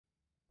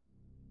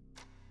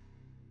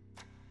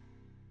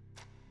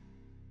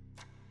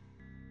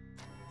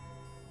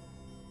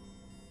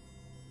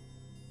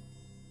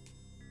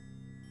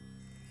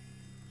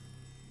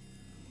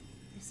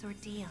this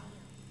ordeal.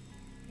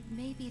 It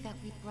may be that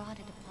we brought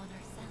it upon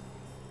ourselves.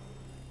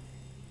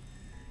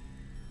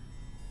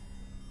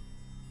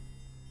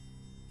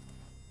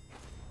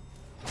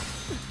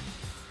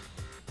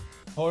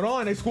 Hold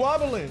on, they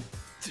squabbling.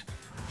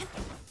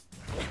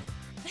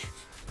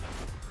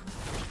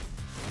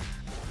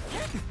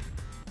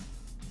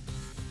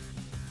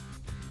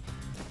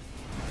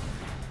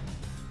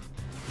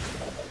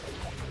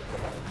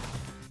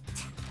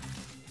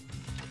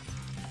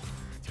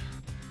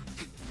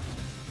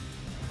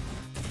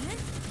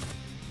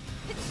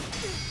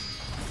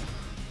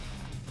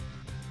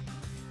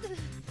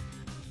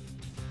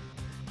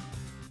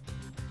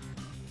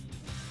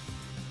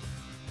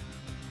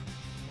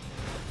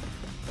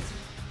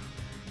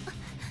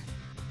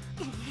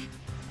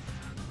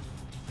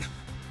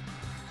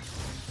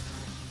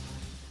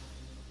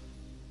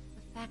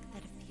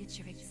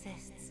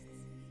 Exists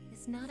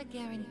is not a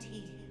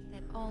guarantee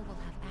that all will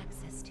have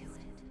access to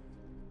it.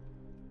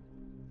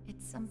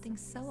 It's something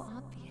so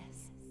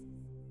obvious,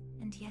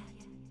 and yet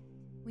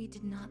we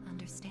did not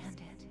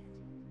understand it.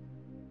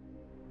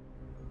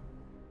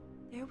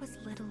 There was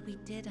little we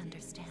did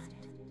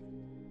understand.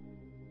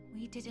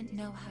 We didn't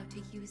know how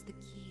to use the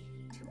key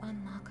to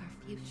unlock our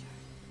future.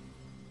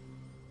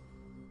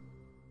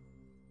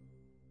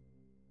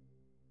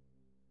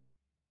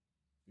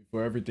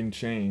 Before everything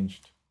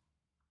changed.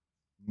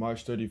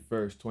 March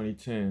 31st,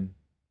 2010,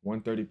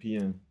 1:30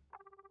 p.m.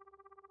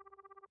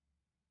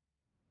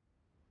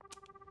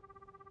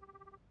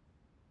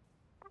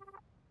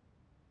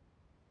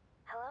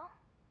 Hello?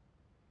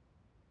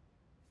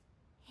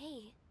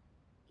 Hey,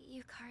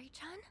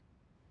 Yukari-chan?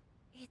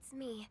 It's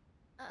me.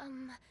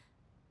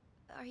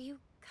 Are you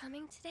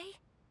coming today?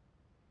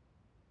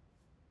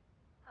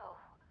 Oh,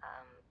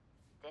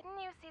 didn't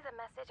you see the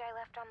message I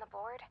left on the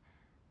board?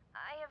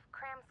 I have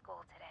cram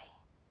school today.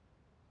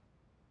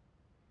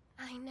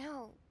 I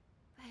know,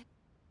 but...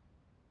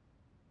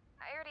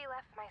 I already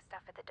left my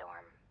stuff at the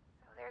dorm,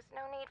 so there's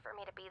no need for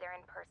me to be there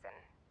in person,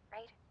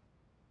 right?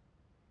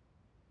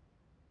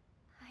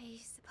 I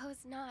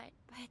suppose not,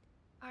 but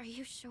are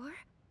you sure?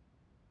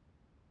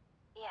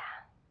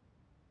 Yeah,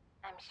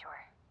 I'm sure.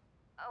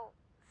 Oh,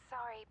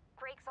 sorry,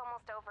 break's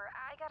almost over.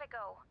 I gotta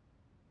go.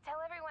 Tell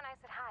everyone I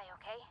said hi,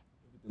 okay?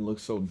 It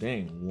looks so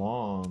dang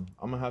long.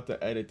 I'm gonna have to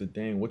edit the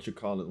dang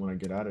whatchamacallit when I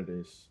get out of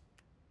this.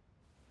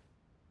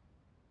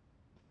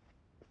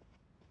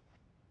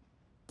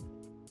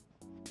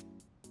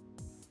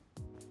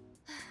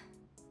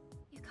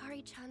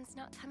 Yukari-chan's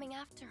not coming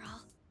after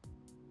all.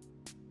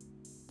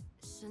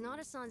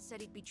 Sonata-san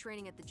said he'd be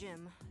training at the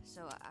gym,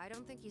 so I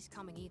don't think he's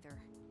coming either.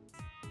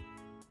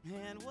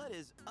 Man, what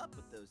is up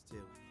with those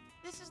two?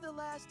 This is the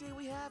last day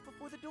we have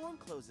before the dorm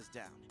closes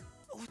down.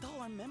 With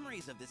all our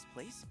memories of this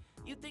place,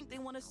 you'd think they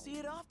want to see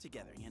it off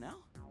together, you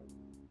know?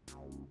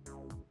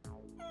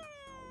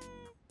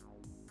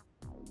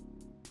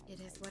 It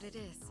is what it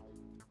is.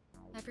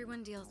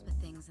 Everyone deals with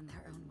things in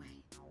their own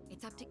way.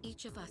 It's up to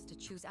each of us to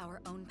choose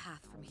our own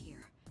path from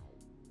here.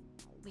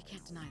 We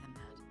can't deny them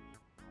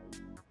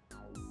that.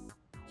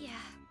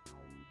 Yeah,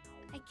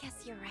 I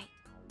guess you're right.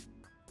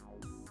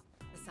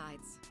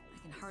 Besides,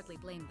 I can hardly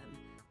blame them.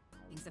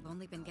 Things have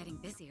only been getting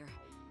busier.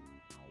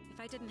 If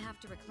I didn't have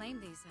to reclaim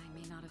these, I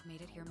may not have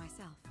made it here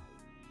myself.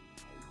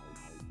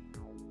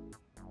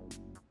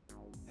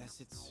 Guess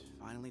it's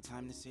finally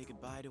time to say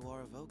goodbye to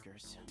our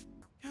evokers.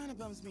 Kinda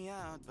bums me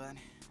out, but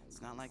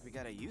it's not like we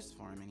got a use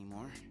for them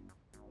anymore.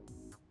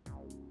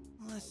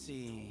 Let's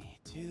see,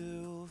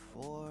 2,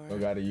 4... I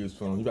got a use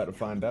for them. You about to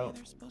find out.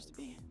 They're supposed to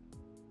be.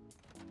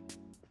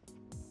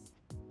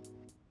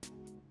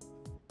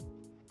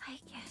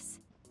 Aigis.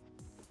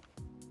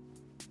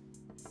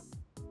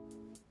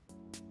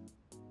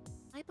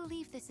 I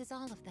believe this is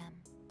all of them.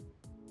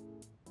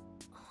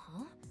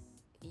 Huh?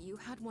 You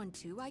had one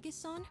too,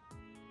 Aigis-san?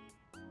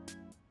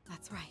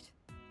 That's right.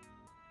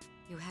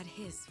 You had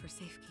his for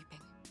safekeeping.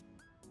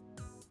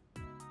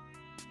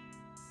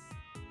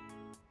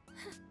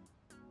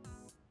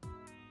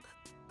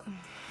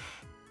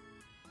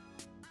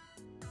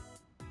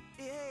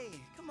 Hey,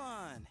 come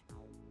on.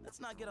 Let's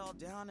not get all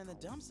down in the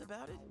dumps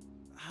about it.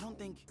 I don't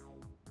think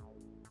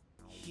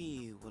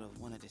he would have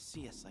wanted to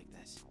see us like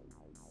this.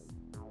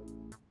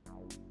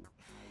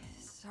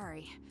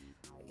 Sorry.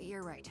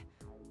 You're right.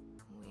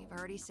 We've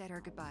already said our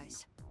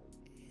goodbyes.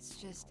 It's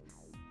just...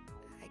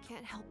 I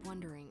can't help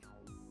wondering...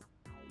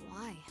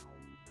 why?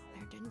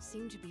 There didn't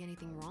seem to be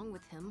anything wrong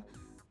with him.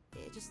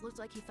 It just looked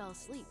like he fell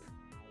asleep,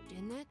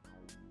 didn't it?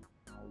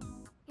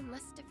 He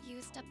must have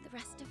used up the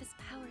rest of his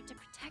power to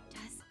protect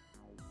us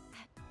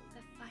at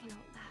the final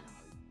battle.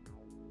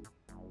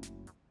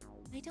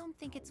 I don't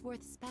think it's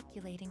worth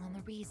speculating on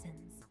the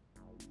reasons.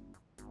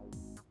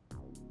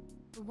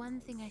 The one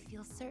thing I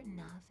feel certain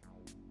of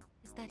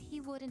is that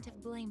he wouldn't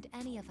have blamed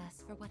any of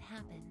us for what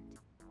happened.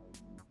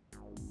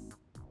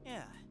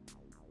 Yeah.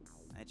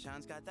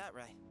 Ai-chan's got that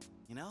right.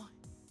 You know?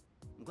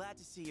 I'm glad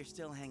to see you're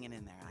still hanging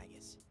in there,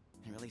 Aigis.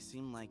 It really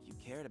seemed like you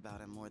cared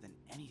about him more than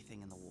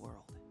anything in the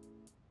world.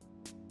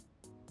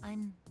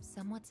 I'm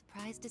somewhat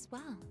surprised as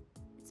well.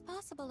 It's It's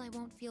possible I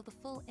won't feel the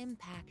full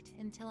impact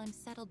until I'm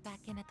settled back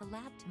in at the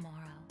lab tomorrow.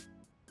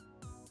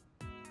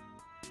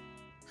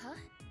 Huh?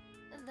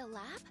 The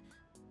lab?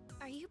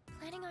 Are you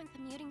planning on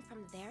commuting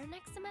from there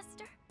next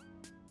semester?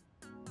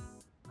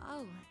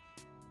 Oh,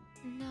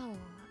 no,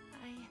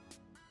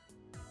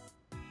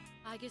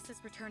 Aigis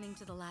is returning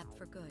to the lab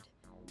for good.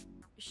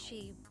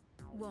 She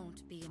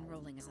won't be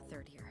enrolling as a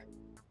third year.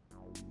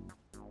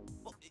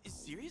 Well,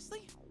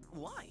 seriously?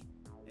 Why?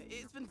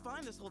 It's been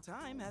fine this whole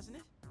time, hasn't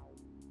it?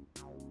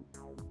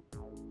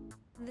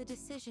 The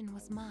decision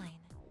was mine.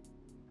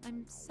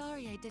 I'm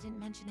sorry I didn't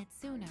mention it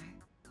sooner.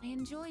 I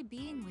enjoy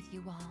being with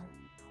you all,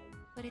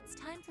 but it's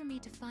time for me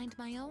to find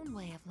my own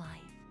way of life.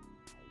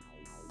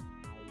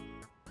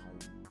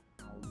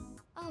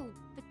 Oh,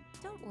 but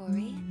don't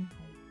worry.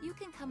 You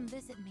can come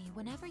visit me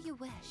whenever you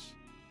wish.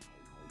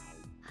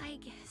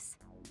 Aigis.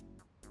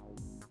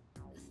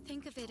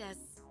 Think of it as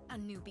a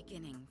new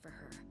beginning for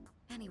her.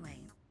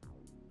 Anyway,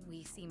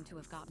 we seem to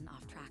have gotten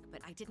off track,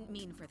 but I didn't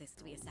mean for this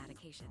to be a sad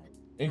occasion.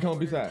 Ain't gonna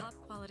be sad. Top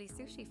quality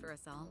sushi for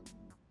us all.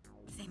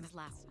 Same as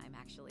last time,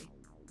 actually.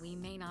 We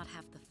may not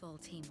have the full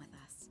team with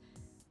us,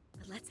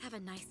 but let's have a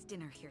nice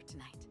dinner here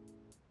tonight.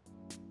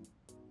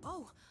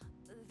 Oh,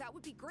 that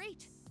would be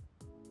great.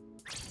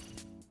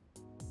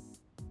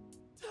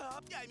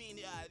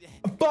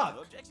 Fuck!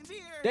 No objections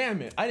here.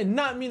 Damn it! I did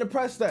not mean to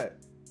press that.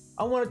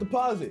 I wanted to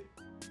pause it.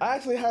 I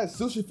actually had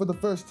sushi for the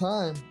first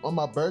time on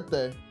my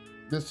birthday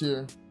this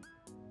year.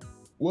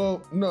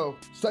 Well, no,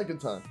 second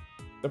time.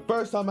 The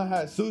first time I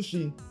had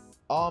sushi,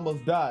 I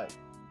almost died.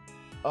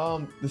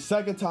 The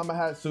second time I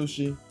had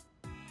sushi,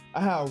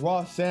 I had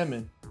raw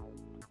salmon.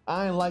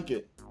 I didn't like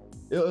it.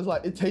 It was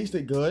like, it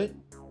tasted good,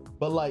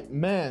 but like,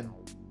 man,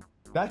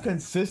 that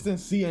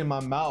consistency in my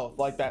mouth,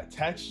 like that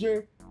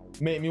texture,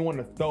 made me want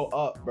to throw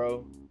up,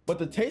 bro. But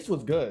the taste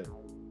was good.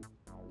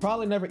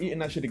 Probably never eating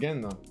that shit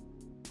again, though.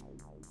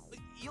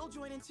 You'll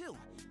join in too,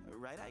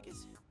 right,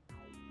 Aigis?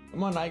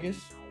 Come on, Aigis.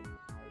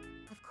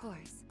 Of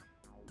course.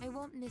 I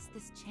won't miss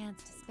this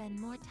chance to spend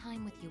more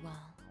time with you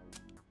all.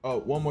 Oh,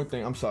 one more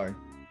thing. I'm sorry.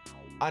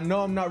 I know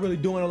I'm not really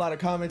doing a lot of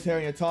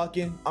commentary and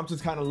talking. I'm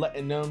just kind of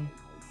letting them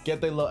get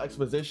their little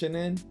exposition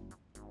in.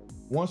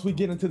 Once we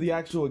get into the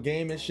actual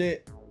game and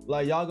shit,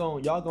 like y'all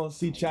gonna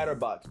see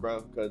chatterbox,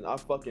 bro. Cause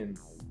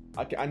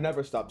I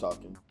never stop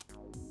talking.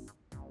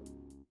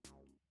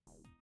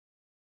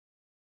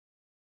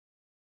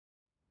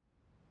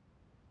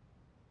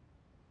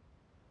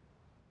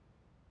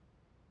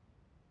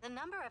 The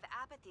number of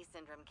apathy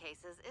syndrome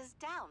cases is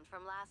down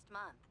from last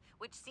month,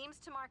 which seems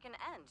to mark an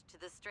end to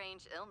the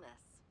strange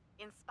illness.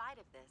 In spite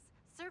of this,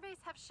 surveys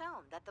have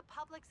shown that the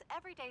public's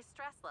everyday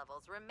stress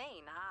levels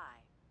remain high,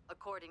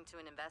 according to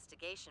an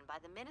investigation by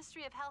the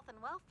Ministry of Health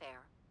and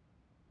Welfare.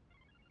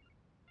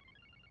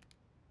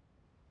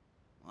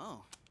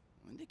 Whoa,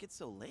 when did it get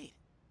so late?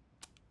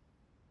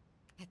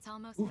 It's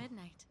almost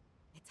midnight.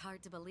 It's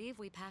hard to believe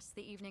we passed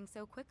the evening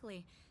so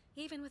quickly,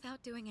 even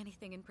without doing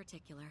anything in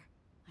particular.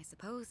 I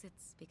suppose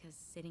it's because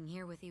sitting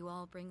here with you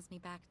all brings me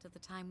back to the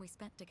time we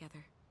spent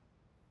together.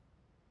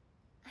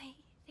 I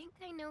think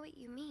I know what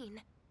you mean.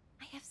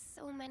 I have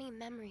so many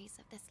memories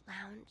of this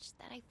lounge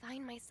that I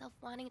find myself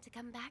wanting to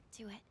come back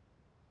to it.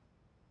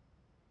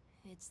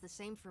 It's the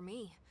same for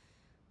me.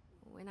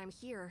 When I'm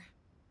here,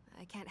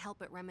 I can't help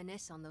but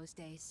reminisce on those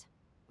days.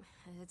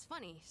 It's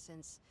funny,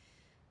 since,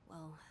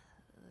 well,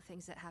 the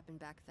things that happened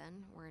back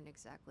then weren't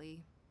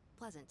exactly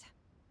pleasant.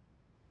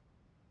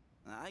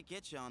 I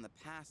get you on the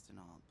past and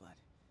all, but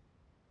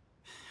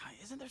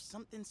isn't there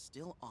something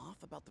still off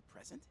about the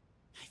present?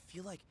 I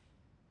feel like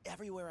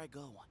everywhere I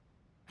go,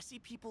 I see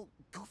people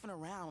goofing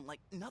around like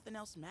nothing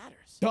else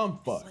matters. Dumb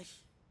It's fucks. like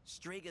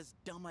Straga's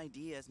dumb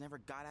ideas never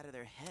got out of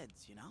their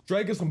heads, you know?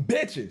 Drake some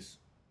bitches.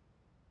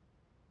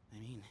 I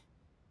mean,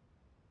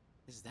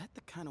 is that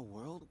the kind of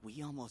world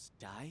we almost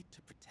died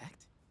to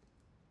protect?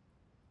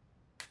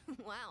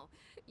 Wow,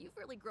 you've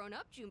really grown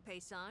up,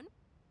 Junpei-san.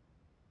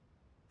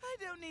 I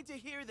don't need to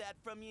hear that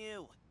from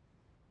you.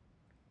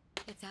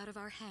 It's out of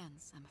our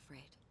hands, I'm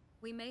afraid.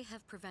 We may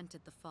have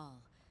prevented the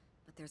fall,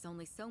 but there's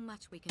only so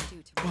much we can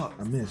do to Fuck, I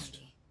reform missed.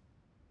 society.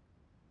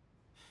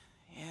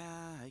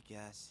 Yeah, I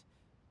guess.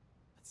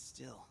 But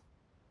still.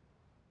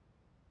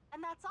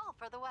 And that's all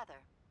for the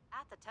weather.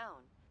 At the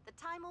tone, the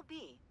time will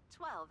be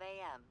 12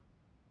 a.m.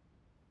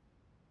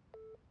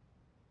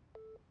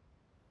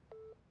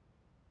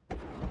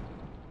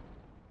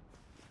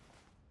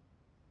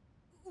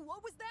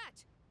 What was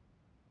that?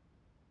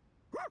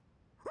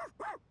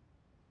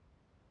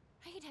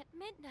 Right at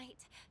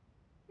midnight.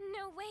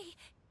 No way.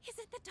 Is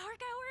it the dark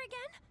hour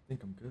again? I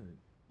think I'm good.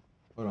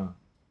 Hold on.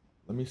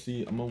 Let me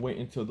see. I'm gonna wait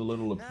until the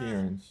little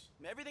appearance.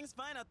 Everything's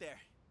fine out there.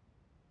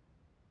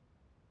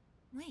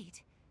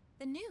 Wait,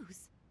 the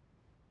news.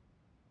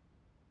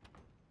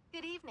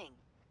 Good evening.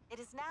 It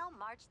is now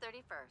March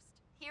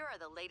 31st. Here are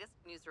the latest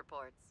news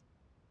reports.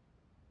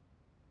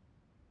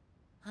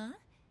 Huh?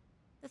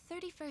 The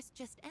 31st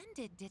just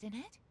ended, didn't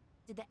it?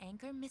 Did the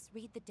anchor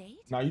misread the date?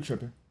 Nah, you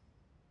tripping.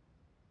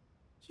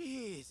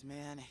 Jeez,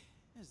 man.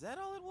 Is that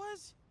all it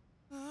was?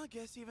 I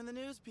guess even the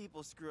news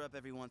people screw up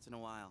every once in a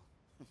while.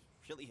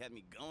 Really had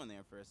me going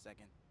there for a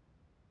second.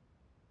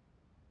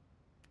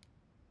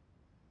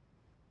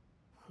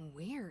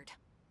 Weird.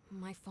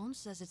 My phone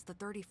says it's the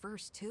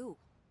 31st, too.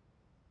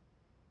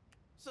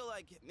 So,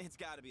 like, it's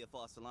gotta be a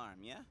false alarm,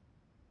 yeah?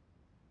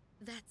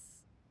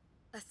 That's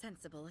a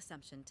sensible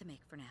assumption to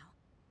make for now.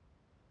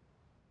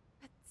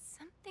 But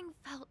something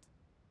felt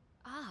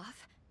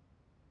off.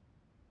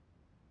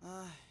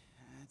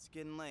 It's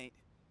getting late.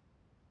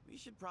 We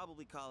should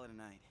probably call it a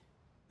night.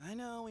 I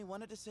know we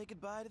wanted to say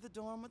goodbye to the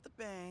dorm with a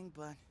bang,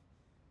 but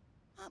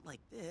not like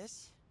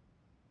this.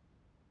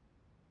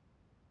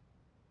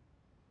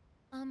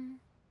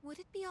 Would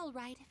it be all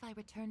right if I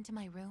return to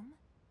my room?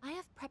 I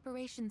have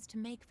preparations to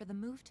make for the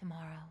move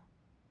tomorrow.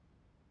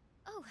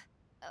 Oh,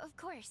 of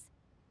course.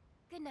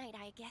 Good night,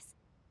 I guess.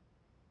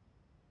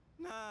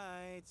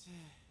 Night.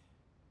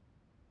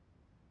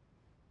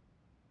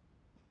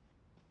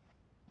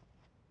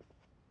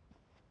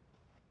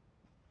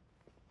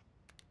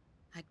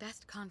 I'd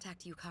best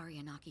contact Yukari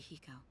and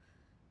Akihiko,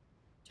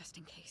 just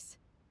in case.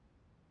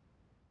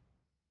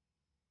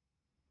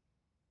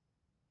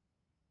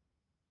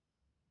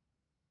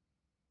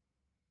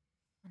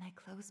 When I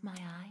close my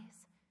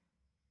eyes,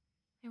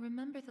 I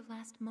remember the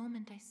last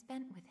moment I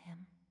spent with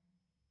him.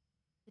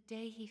 The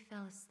day he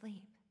fell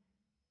asleep.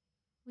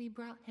 We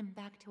brought him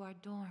back to our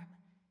dorm,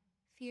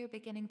 fear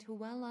beginning to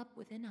well up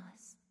within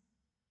us.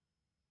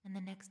 And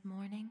the next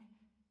morning,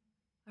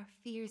 our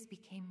fears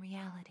became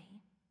reality.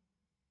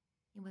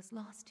 He was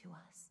lost to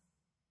us.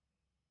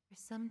 For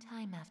some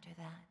time after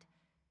that,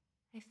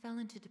 I fell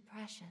into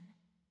depression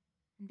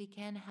and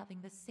began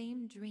having the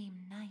same dream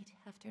night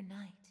after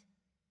night.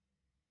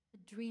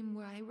 A dream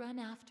where I run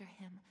after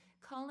him,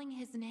 calling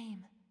his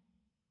name,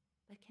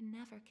 but can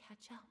never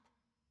catch up.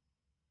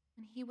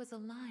 When he was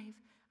alive,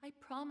 I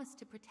promised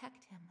to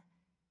protect him,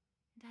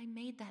 and I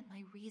made that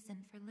my reason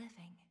for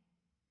living.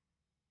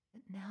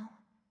 But now,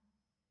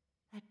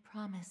 that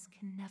promise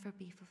can never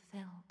be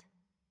fulfilled.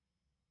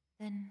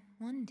 Then,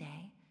 one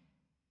day,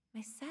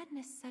 my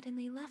sadness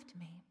suddenly left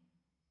me,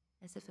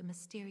 as if a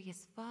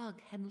mysterious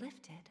fog had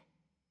lifted.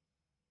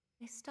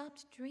 I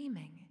stopped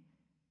dreaming,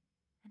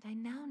 and I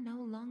now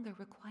no longer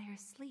require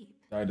sleep.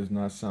 That does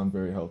not sound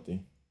very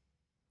healthy.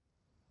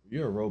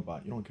 You're a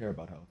robot. You don't care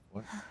about health.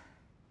 What?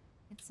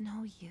 It's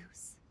no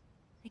use.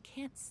 I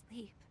can't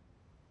sleep.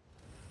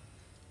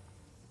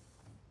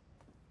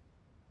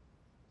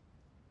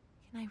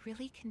 Can I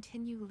really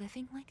continue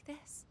living like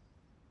this?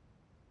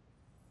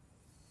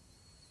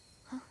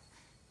 Huh?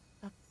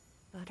 A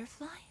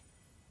butterfly?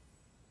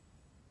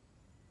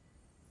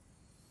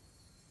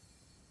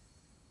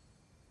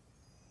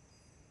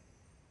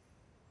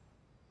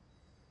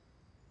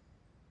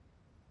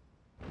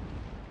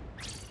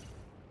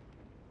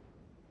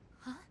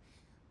 Huh?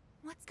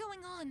 What's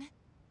going on?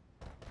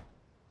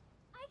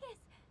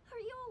 Aigis, are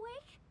you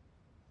awake?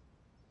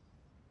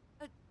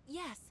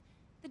 Yes.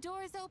 The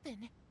door is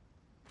open.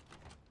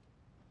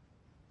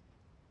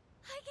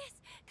 Aigis,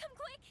 come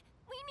quick!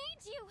 We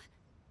need you!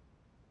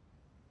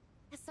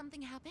 Has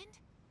something happened?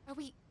 Are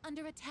we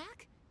under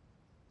attack?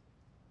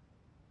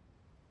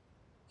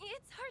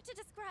 It's hard to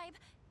describe.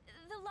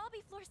 The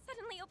lobby floor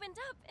suddenly opened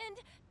up and...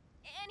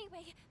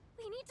 Anyway,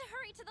 we need to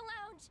hurry to the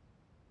lounge.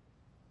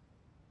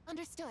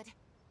 Understood.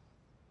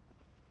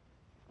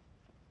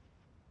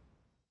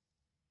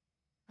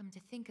 Come to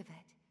think of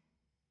it,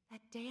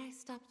 that day I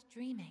stopped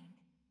dreaming.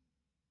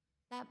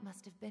 That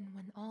must have been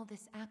when all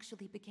this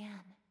actually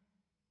began.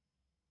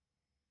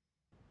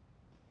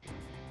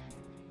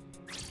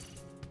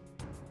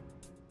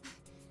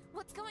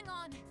 What's going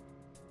on?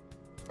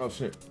 Oh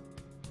shit.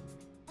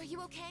 Are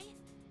you okay?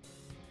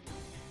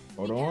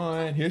 Hold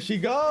on. Here she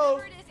goes.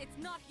 Whatever it is, it's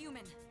not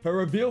human. Her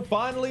reveal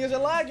finally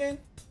isn't lagging.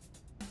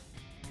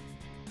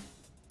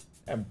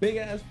 That big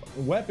ass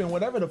weapon,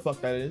 whatever the fuck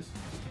that is.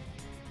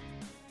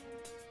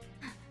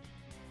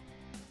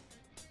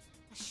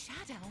 A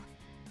shadow?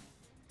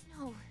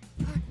 No,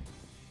 you're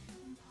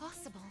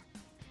impossible.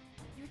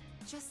 You're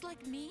just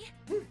like me?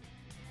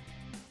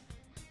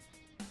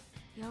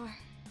 You're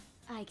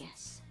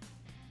Aigis.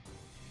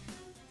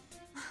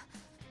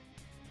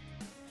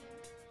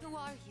 Who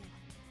are you?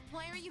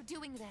 Why are you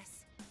doing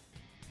this?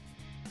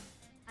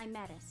 I'm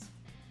Metis.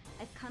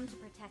 I've come to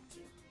protect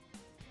you.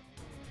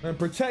 Man,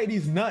 protect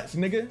these nuts,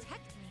 nigga.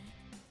 Protect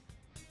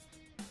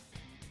me?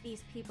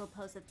 These people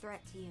pose a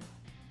threat to you.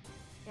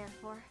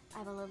 Therefore,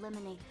 I will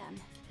eliminate them.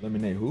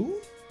 Eliminate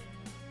who?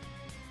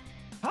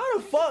 How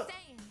the fuck?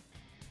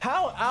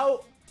 How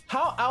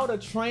out of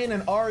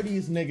training are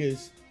these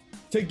niggas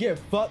to get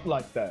fucked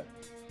like that?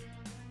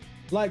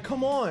 Like,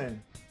 come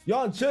on.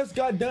 Y'all just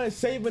got done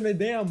saving the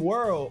damn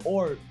world,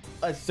 or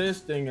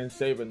assisting in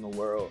saving the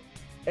world,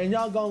 and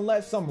y'all gonna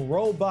let some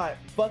robot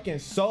fucking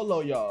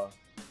solo y'all.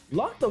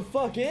 Lock the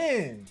fuck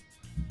in.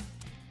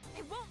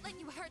 I won't let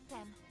you hurt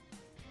them.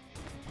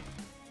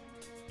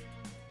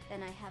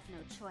 Then I have no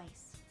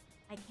choice.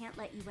 I can't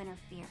let you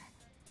interfere.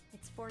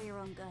 It's for your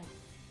own good.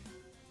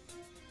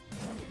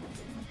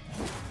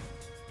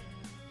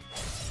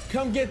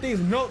 Come get these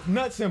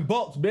nuts and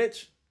bolts,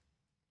 bitch.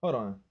 Hold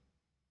on.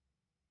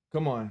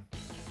 Come on.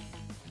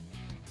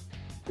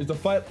 Is the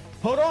fight?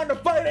 Hold on, the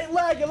fight ain't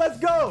lagging. Let's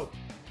go.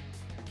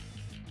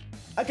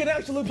 I can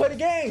actually play the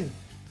game.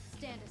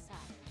 Stand aside.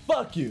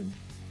 Fuck you.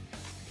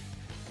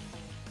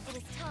 It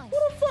is time. Who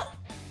the fuck?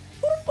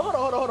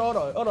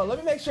 Hold on. Let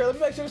me make sure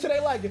this shit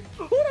ain't lagging.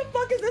 Who the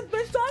fuck is this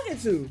bitch talking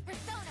to?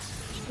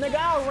 Persona. Nigga,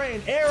 I'll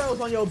rain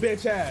arrows on your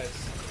bitch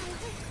ass.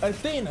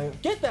 Athena,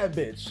 get that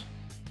bitch.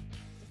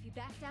 If you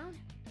back down,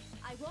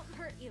 I won't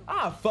hurt you.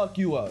 I'll fuck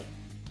you up.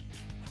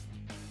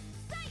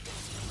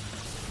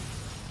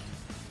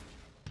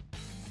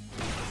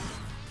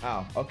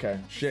 Ow, okay,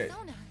 shit.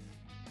 Persona.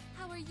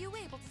 How are you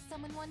able to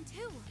summon one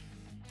too?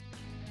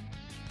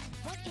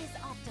 What is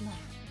optimal?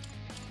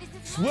 Is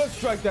it Swift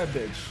strike that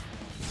bitch.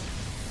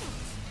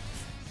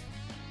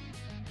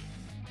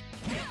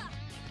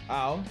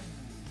 Ow.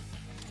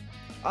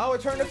 I'll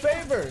return the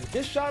favor.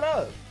 Get shot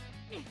up.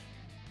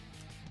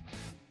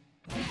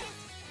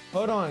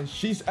 Hold on.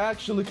 She's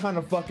actually kind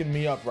of fucking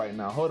me up right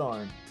now. Hold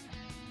on.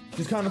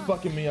 She's kind of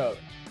fucking me up.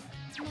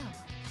 No.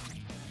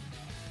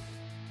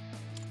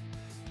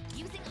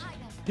 Using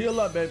item. Heal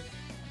up, babe.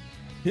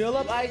 Heal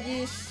up,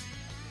 Aigis.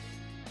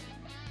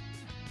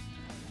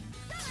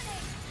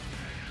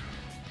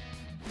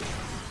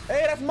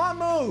 Hey, that's my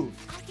move.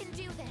 I can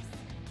do this.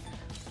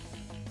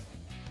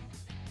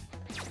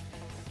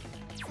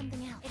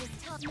 Something else. It is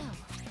tough. No.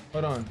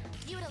 Hold on.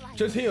 Utilize.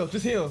 Just heal.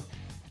 Just heal.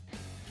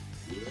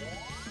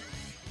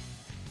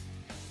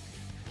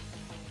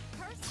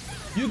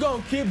 You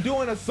gonna keep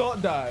doing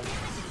assault dive.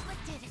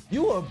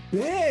 You a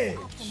bitch.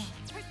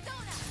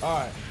 All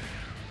right.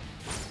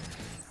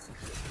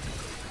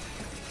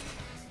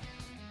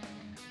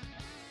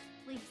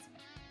 Please.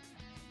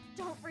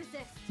 Don't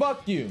resist.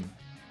 Fuck you.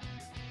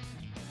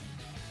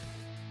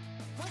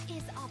 What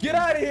is optimal? Get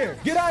out of here.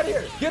 Get out of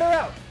here. Get her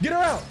out. Get her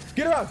out.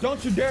 Get her out.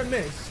 Don't you dare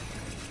miss.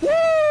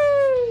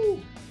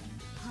 Woo!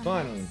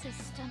 Finally.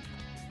 System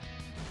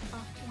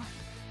offline.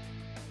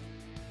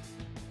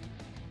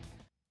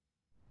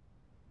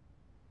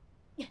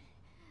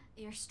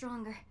 You're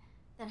stronger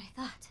than I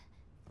thought.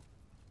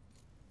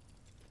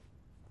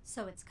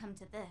 So it's come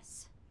to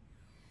this.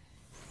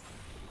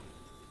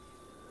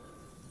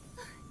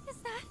 Is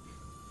that?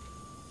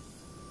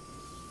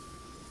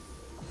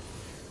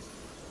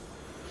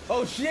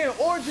 Oh, she in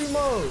orgy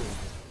mode.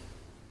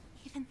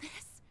 Even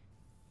this?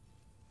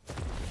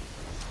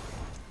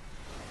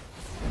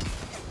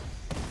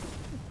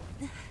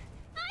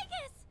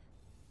 Aigis!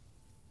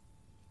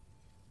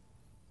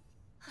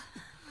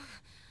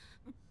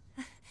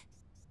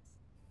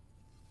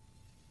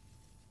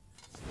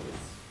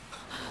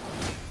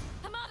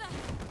 Hamada!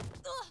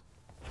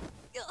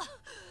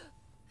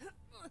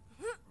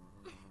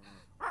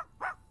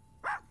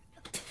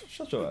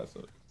 Shut your ass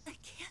up. I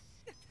can't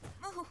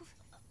move.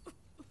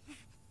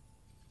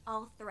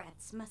 All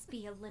threats must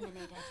be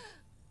eliminated.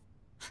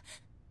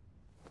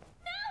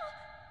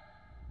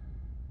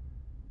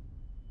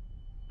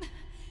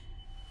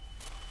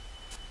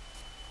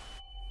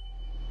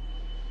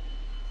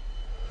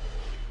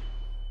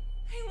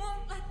 I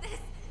won't let this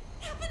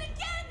happen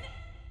again!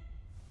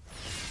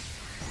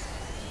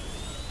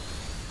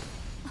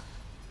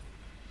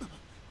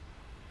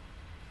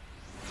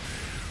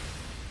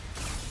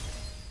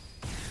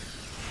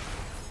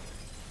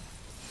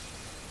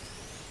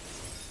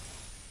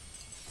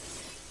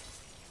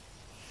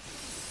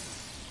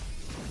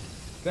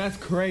 That's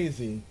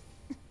crazy.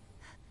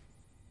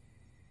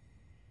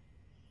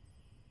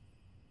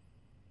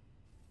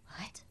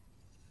 What?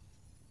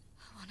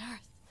 How on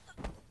earth?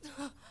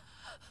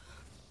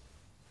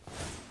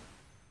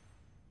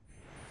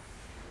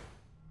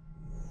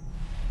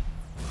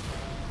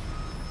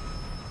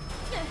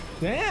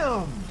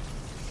 Damn.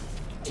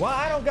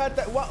 Why I don't got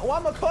that?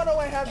 Why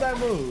Makoto ain't have that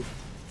move?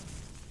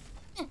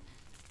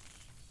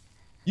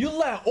 You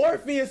let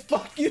Orpheus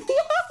fuck you up?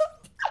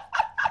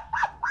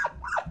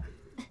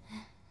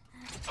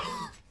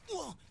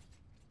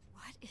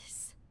 What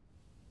is...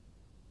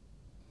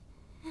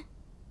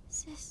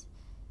 Sister...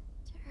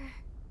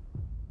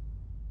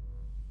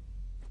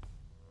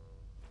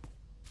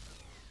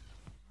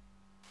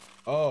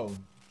 Oh,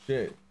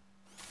 shit.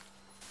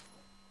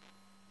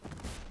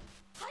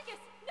 Aigis,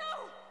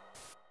 no!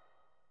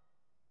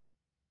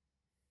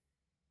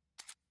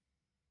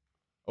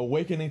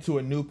 Awakening to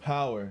a new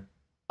power.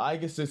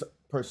 Aigis'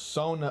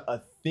 persona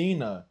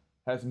Athena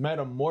has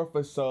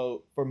metamorphosed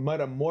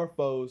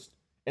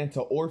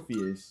into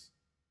Orpheus.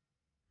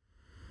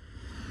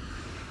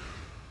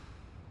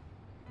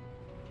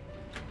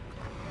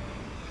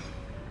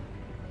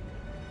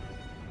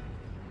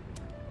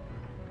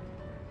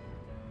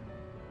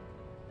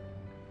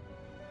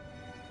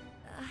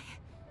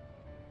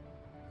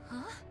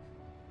 Huh?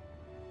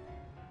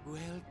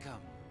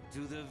 Welcome to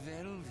the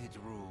Velvet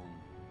Room.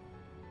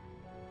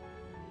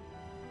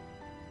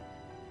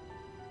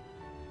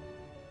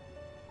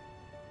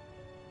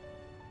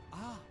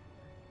 Ah,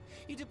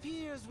 it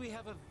appears we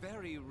have a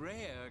very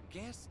rare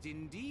guest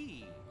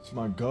indeed. It's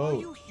my Are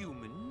goat. you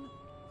human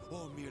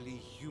or merely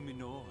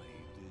humanoid?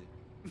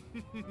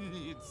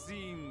 It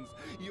seems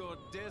your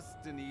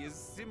destiny is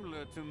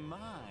similar to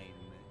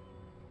mine.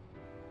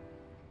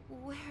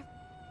 Where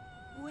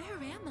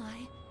am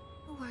I?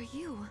 Who are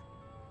you?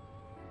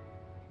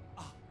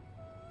 Ah,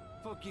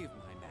 forgive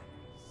my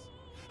manners.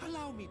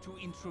 Allow me to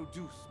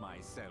introduce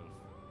myself.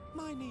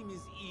 My name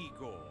is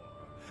Igor,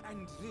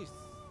 and this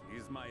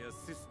is my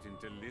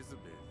assistant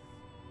Elizabeth.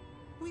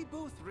 We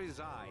both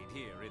reside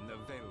here in the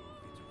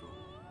Velvet Room.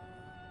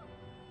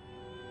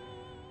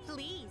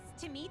 Pleased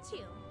to meet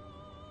you.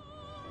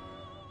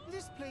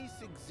 This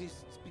place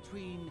exists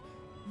between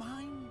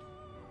mind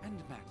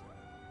and matter.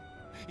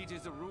 It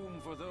is a room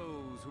for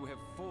those who have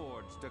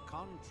forged a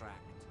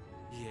contract.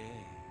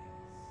 Yes.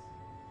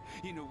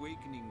 In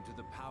awakening to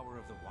the power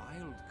of the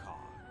wild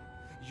card,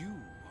 you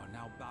are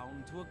now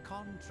bound to a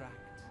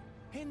contract.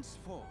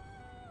 Henceforth,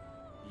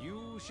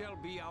 you shall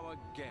be our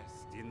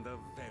guest in the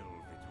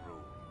Velvet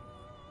Room.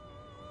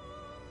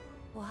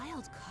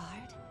 Wild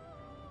card?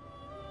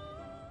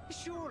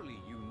 Surely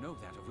you know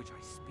that of which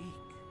I speak.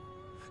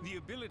 The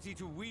ability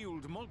to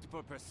wield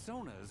multiple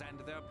personas and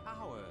their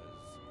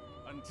powers.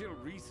 Until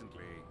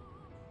recently,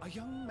 a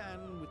young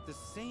man with the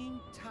same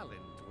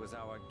talent was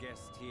our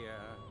guest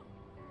here.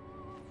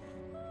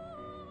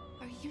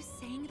 Are you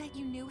saying that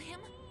you knew him?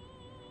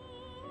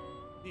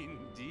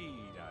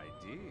 Indeed,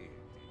 I did.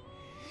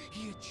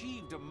 He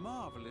achieved a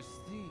marvelous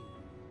thing,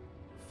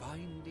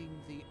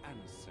 finding the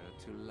answer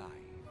to life.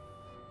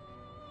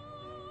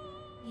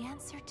 The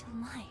answer to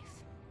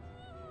life?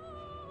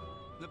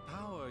 The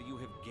power you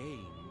have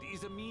gained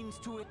is a means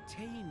to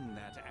attain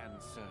that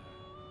answer.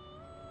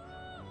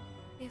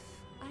 If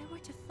I were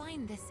to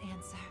find this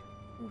answer,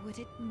 would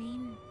it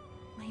mean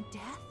my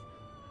death?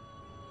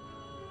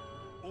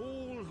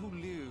 All who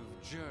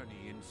live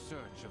journey in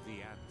search of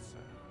the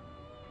answer,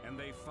 and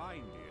they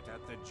find it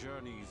at the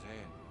journey's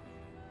end.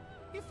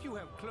 If you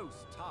have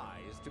close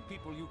ties to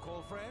people you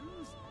call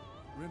friends,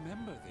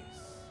 remember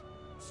this.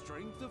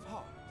 Strength of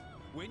heart,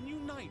 when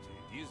united,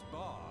 is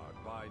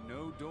barred by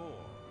no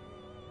door.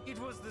 It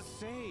was the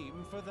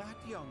same for that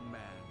young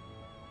man,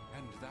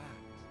 and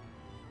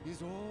that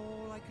is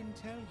all I can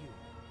tell you.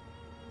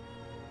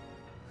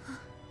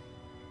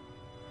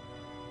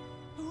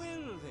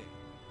 Well then,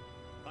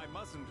 I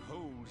mustn't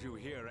hold you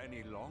here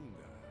any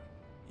longer.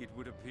 It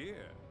would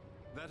appear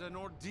that an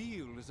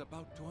ordeal is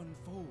about to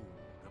unfold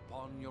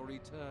upon your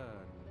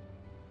return.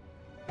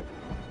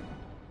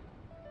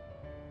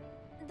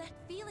 That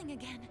feeling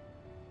again.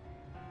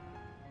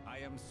 I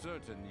am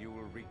certain you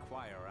will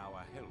require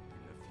our help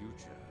in the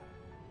future.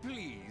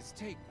 Please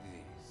take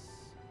this.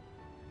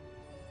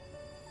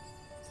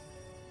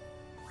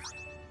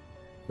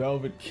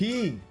 Velvet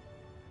key.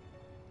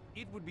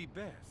 It would be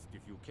best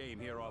if you came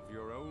here of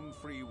your own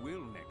free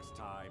will next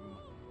time.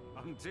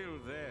 Until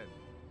then,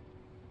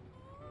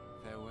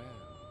 farewell.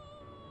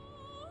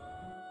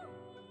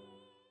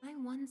 I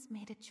once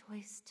made a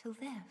choice to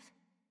live.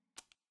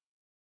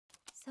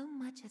 So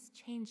much has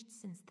changed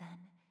since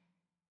then,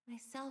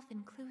 myself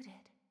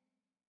included.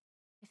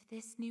 If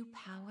this new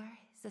power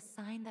is a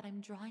sign that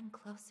I'm drawing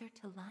closer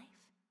to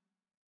life,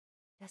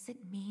 does it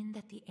mean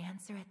that the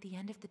answer at the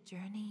end of the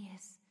journey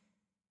is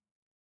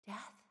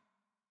death?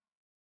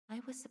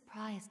 I was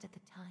surprised at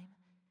the time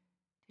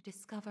to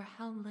discover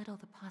how little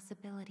the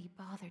possibility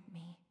bothered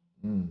me.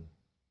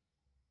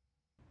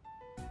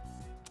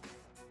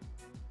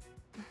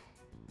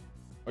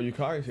 Oh,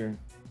 Yukari's here.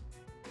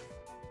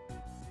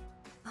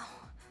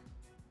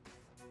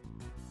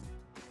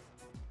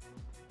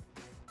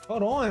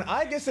 Hold on,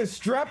 Aigis said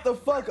strap the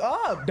fuck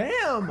up.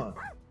 Damn.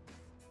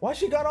 Why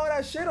she got all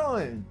that shit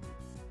on?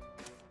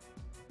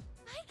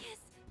 Aigis!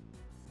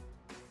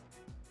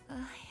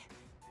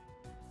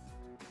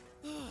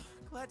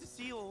 Glad to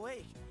see you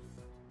awake.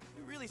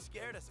 You really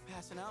scared us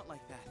passing out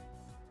like that.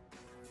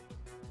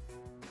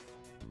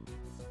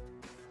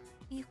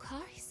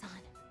 Yukari-san.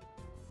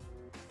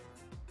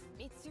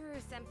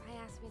 Mitsuru-senpai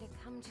asked me to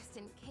come just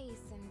in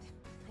case, and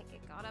I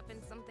get caught up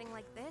in something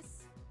like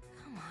this?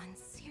 Come on,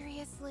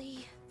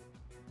 seriously?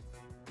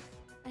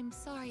 I'm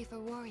sorry for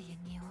worrying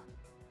you.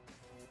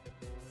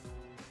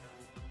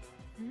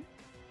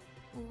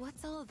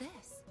 What's all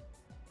this?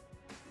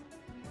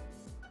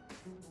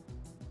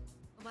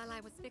 While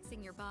I was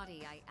fixing your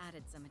body, I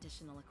added some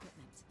additional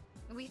equipment.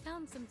 We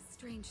found some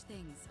strange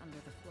things under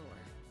the floor.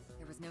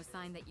 There was no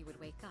sign that you would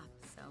wake up,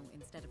 so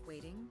instead of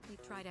waiting, we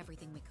tried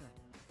everything we could.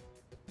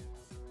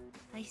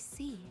 I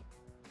see.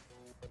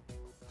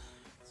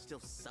 Still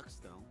sucks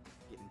though,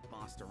 getting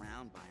bossed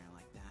around by her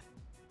like that.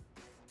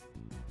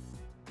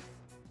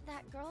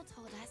 That girl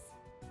told us,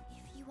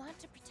 if you want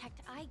to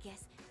protect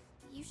Aigis,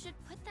 you should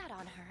put that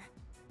on her.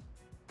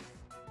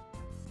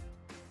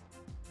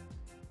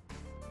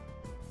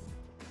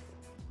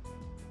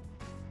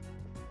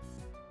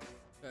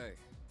 Hey,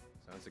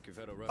 sounds like you've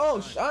had a rough Oh,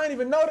 time. I didn't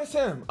even notice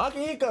him.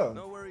 Akihiko.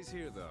 No worries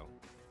here, though.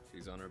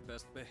 She's on her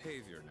best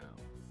behavior now.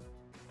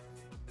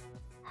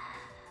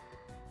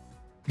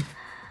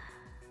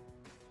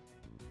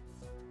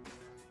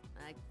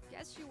 I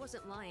guess she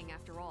wasn't lying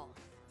after all.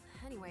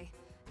 Anyway,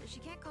 she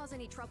can't cause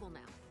any trouble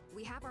now.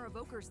 We have our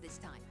evokers this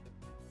time.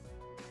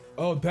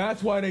 Oh,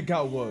 that's why they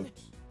got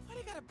whooped. Why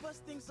they gotta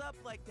bust things up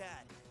like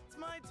that? It's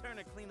my turn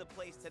to clean the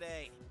place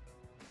today.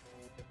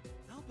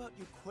 How about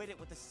you quit it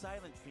with the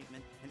silent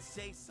treatment and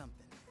say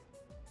something?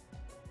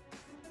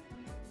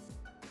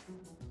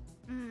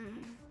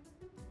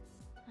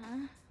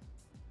 Huh?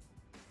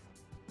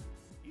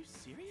 You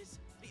serious?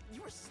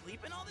 You were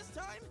sleeping all this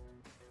time?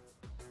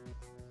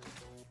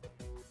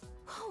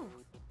 Oh.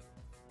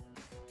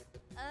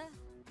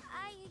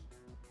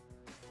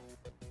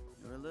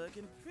 You're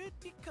looking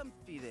pretty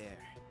comfy there.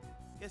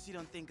 Guess you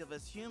don't think of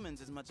us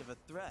humans as much of a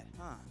threat,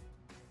 huh?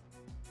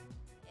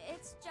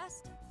 It's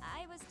just,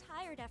 I was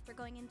tired after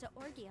going into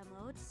Orgia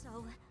mode,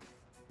 so...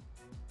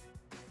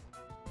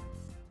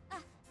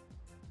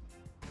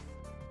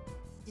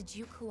 Did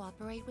you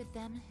cooperate with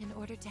them in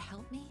order to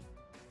help me?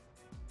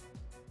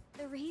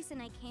 The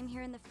reason I came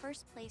here in the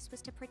first place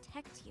was to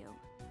protect you.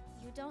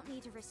 You don't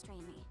need to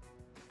restrain me.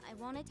 I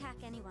won't attack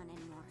anyone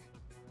anymore.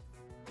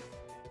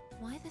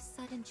 Why the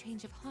sudden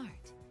change of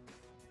heart?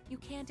 You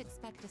can't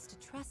expect us to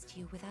trust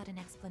you without an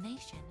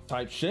explanation.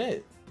 Type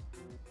shit.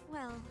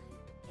 Well,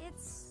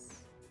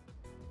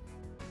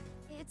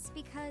 it's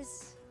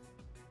because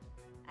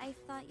I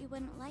thought you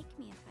wouldn't like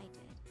me if I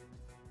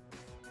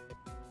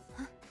did.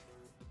 Huh?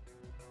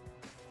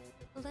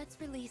 Let's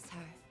release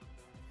her.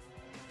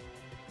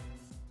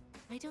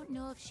 I don't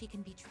know if she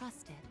can be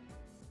trusted,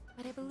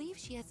 but I believe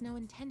she has no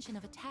intention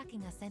of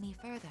attacking us any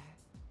further.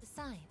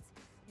 Besides,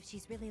 if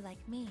she's really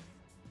like me,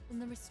 then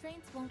the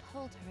restraints won't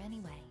hold her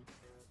anyway.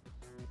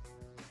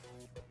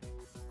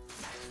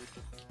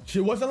 She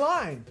wasn't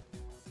lying.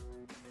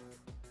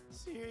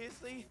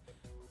 Seriously?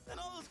 Then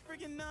all those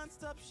friggin'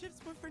 non-stop shifts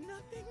were for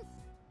nothing?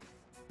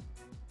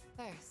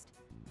 First,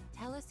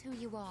 tell us who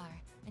you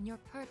are and your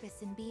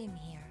purpose in being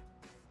here.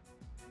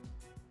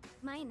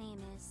 My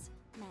name is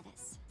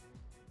Metis.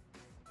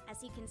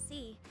 As you can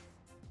see,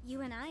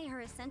 you and I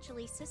are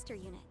essentially sister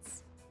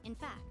units. In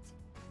fact,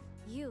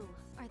 you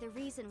are the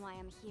reason why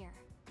I'm here.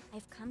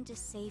 I've come to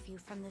save you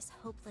from this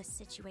hopeless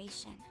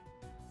situation.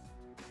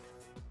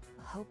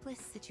 A hopeless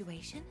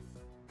situation?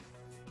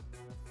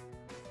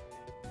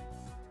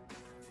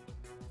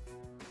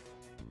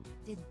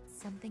 Did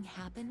something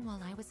happen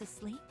while I was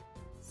asleep?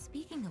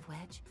 Speaking of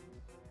which,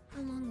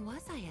 how long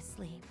was I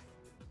asleep?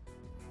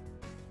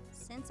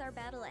 Since our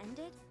battle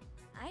ended,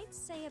 I'd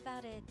say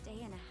about a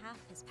day and a half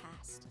has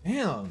passed.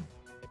 Damn.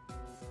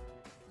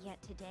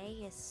 Yet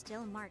today is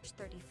still March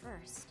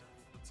 31st.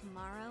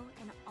 Tomorrow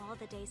and all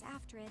the days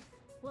after it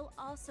will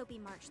also be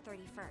March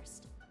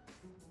 31st.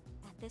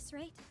 At this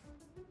rate,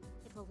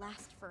 it will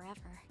last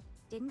forever.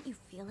 Didn't you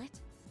feel it?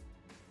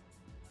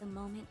 The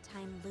moment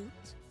time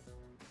looped?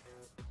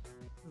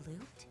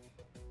 Looped?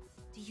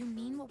 Do you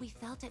mean what we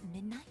felt at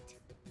midnight?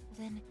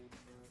 Then,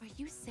 are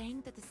you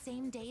saying that the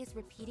same day is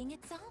repeating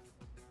itself?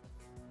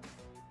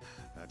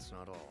 That's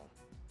not all.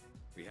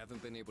 We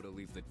haven't been able to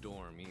leave the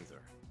dorm either.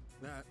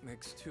 That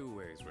makes two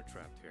ways we're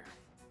trapped here.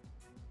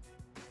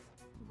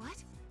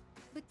 What?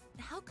 But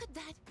how could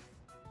that...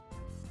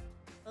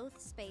 Both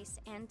space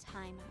and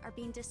time are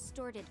being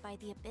distorted by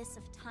the abyss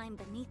of time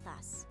beneath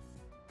us.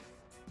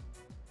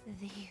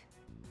 The...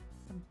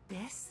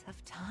 abyss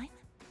of time?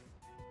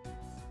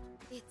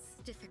 It's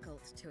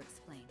difficult to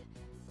explain.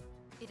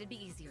 It'd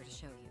be easier to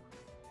show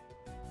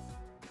you.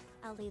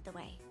 I'll lead the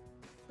way.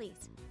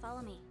 Please,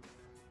 follow me.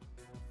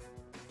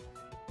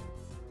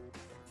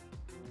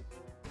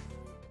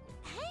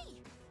 Hey!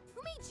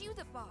 Who made you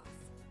the boss?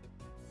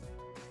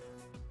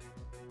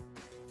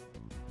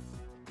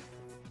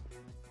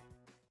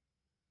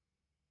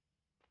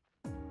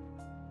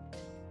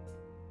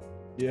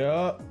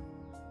 Yeah.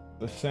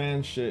 The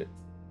sand shit.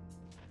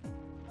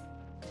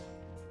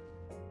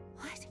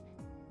 What?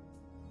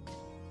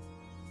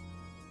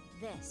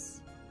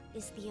 This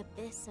is the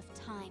abyss of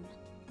time.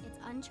 It's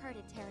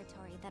uncharted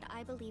territory that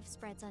I believe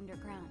spreads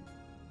underground,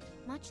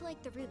 much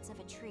like the roots of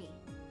a tree.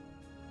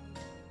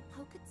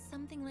 How could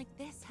something like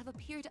this have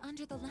appeared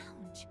under the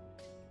lounge?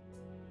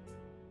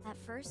 At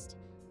first,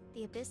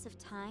 the abyss of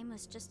time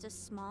was just a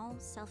small,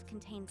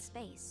 self-contained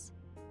space.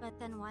 But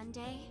then one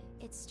day,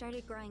 it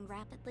started growing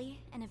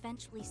rapidly and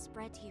eventually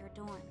spread to your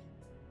dorm.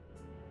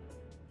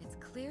 It's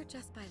clear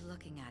just by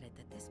looking at it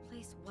that this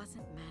place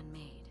wasn't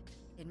man-made.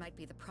 It might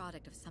be the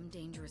product of some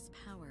dangerous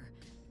power,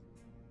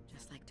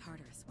 just like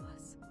Tartarus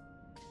was.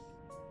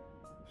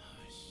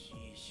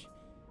 Sheesh.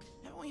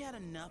 Haven't we had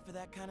enough of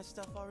that kind of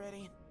stuff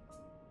already?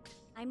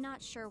 I'm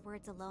not sure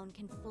words alone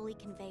can fully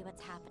convey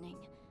what's happening,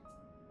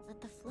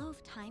 but the flow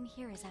of time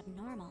here is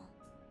abnormal.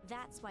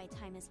 That's why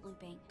time is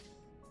looping,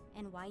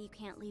 and why you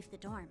can't leave the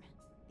dorm.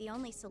 The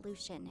only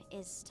solution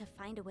is to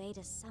find a way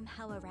to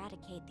somehow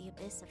eradicate the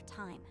abyss of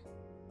time.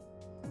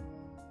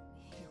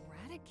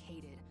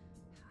 Eradicated?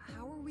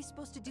 How are we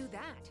supposed to do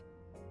that?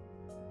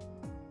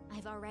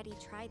 I've already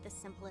tried the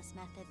simplest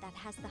method that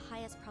has the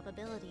highest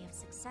probability of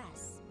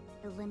success,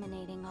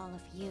 eliminating all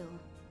of you.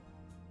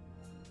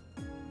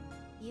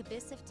 The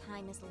abyss of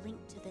time is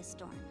linked to this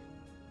dorm,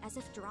 as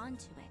if drawn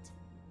to it.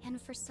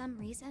 And for some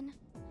reason,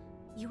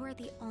 you are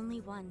the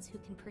only ones who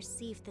can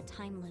perceive the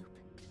time loop.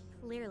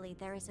 Clearly,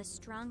 there is a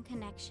strong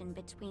connection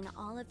between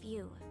all of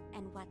you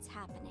and what's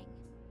happening.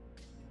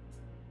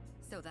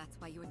 So that's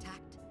why you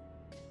attacked?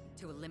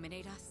 To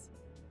eliminate us?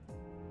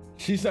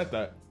 She said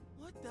that.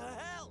 What the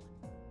hell?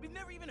 We've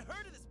never even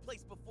heard of this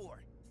place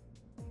before.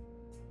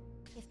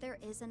 If there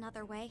is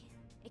another way,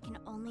 it can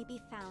only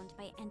be found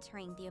by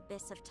entering the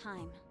abyss of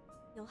time.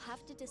 You'll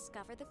have to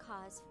discover the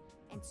cause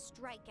and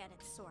strike at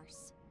its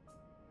source.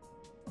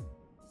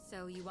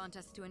 So you want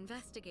us to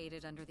investigate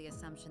it under the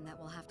assumption that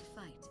we'll have to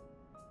fight?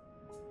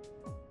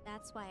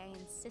 That's why I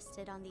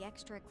insisted on the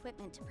extra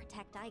equipment to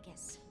protect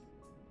Aigis.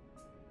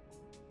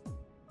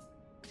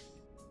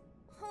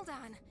 Hold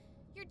on.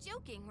 You're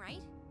joking,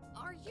 right?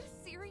 Are you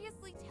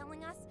seriously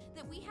telling us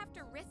that we have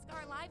to risk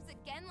our lives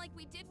again like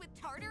we did with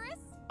Tartarus?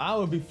 I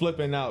would be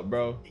flipping out,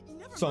 bro.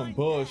 Never Some mind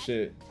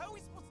bullshit. that. How are we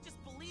supposed to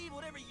just believe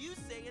whatever you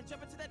say and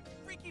jump into that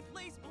freaky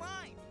place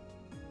blind?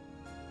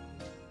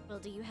 Well,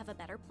 do you have a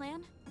better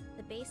plan?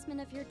 The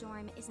basement of your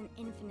dorm is an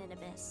infinite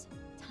abyss.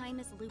 Time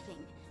is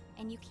looping,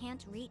 and you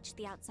can't reach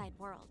the outside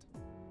world.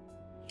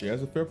 She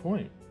has a fair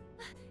point.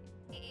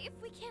 If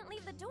we can't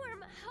leave the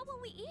dorm, how will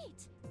we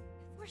eat?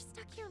 If we're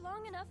stuck here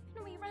long enough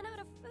and we run out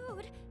of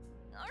food,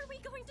 are we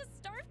going to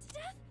starve to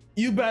death?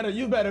 You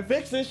better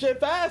fix this shit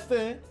fast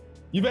then.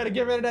 You better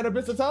get rid of that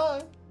abyss of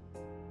time.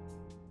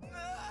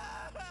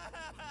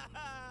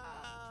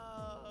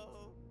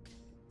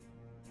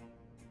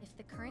 If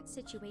the current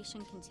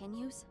situation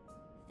continues,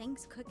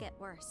 things could get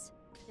worse.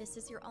 This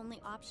is your only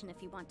option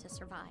if you want to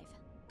survive.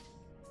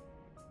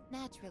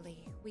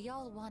 Naturally, we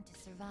all want to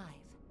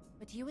survive.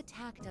 But you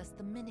attacked us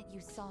the minute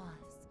you saw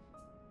us.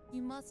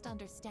 You must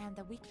understand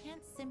that we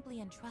can't simply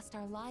entrust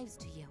our lives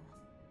to you.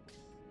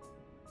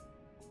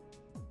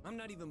 I'm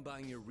not even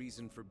buying your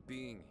reason for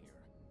being here.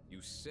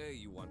 You say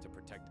you want to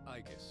protect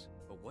Aigis,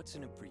 but what's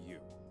in it for you?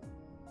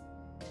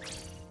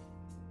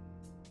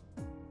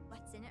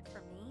 What's in it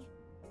for me?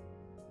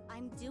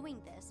 I'm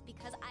doing this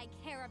because I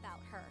care about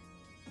her.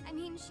 I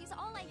mean, she's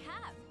all I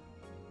have.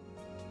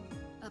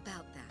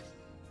 About that,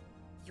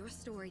 your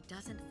story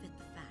doesn't fit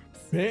the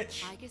facts.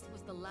 Bitch. Aigis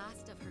was the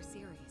last of her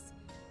series.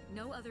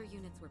 No other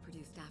units were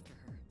produced after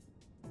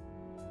her.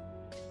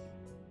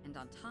 And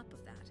on top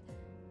of that,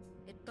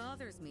 it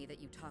bothers me that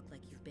you talk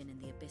like you've been in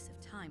the abyss of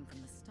time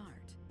from the start.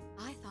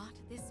 I thought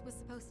this was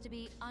supposed to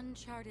be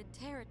uncharted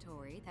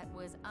territory that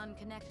was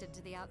unconnected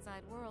to the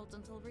outside world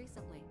until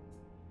recently.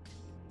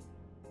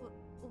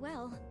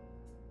 Well...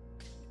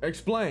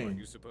 Explain. Aren't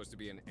you supposed to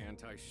be an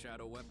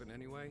anti-shadow weapon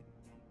anyway?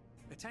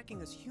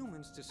 Attacking us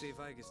humans to save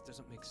Aigis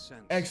doesn't make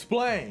sense.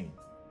 Explain.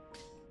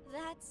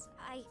 That's...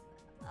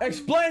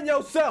 Explain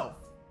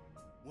yourself.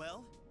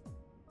 Well,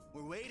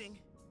 we're waiting.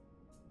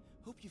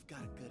 Hope you've got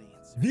a good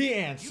answer. The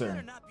answer. You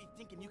better not be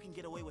thinking you can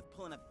get away with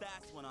pulling a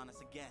fast one on us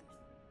again.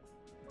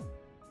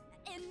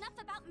 Enough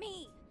about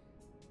me!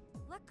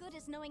 What good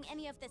is knowing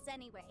any of this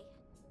anyway?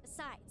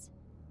 Besides,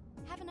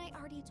 haven't I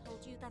already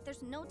told you that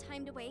there's no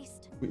time to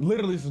waste?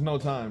 Literally, there's no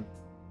time.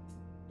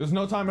 There's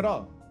no time at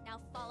all. Now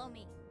follow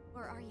me.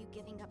 Or are you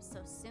giving up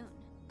so soon?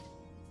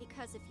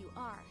 Because if you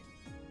are,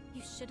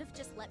 you should have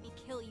just let me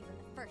kill you in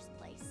the first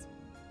place.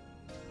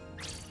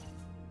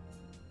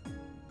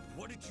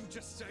 What did you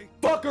just say?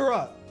 Fuck her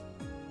up!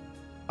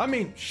 I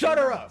mean, shut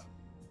her up!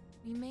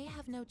 We may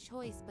have no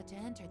choice but to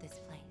enter this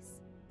place.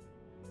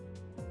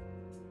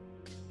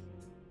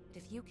 But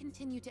if you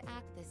continue to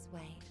act this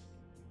way,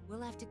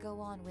 we'll have to go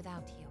on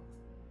without you.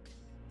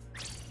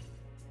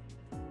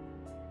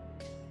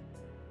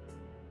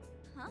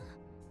 Huh?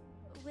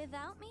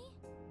 Without me?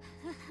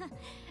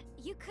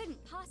 You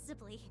couldn't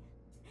possibly.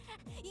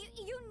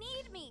 You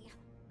need me!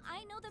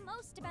 I know the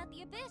most about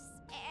the abyss,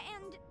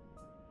 and...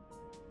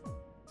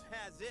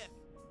 As if.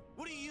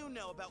 What do you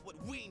know about what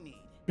we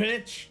need?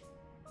 Bitch!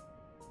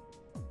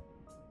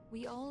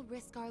 We all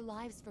risk our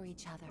lives for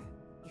each other.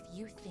 If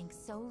you think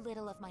so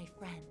little of my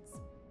friends,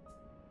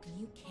 then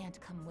you can't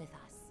come with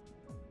us.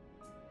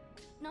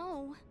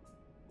 No.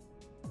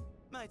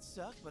 Might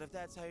suck, but if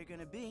that's how you're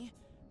gonna be,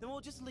 then we'll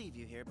just leave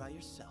you here by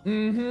yourself.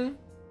 Mm-hmm.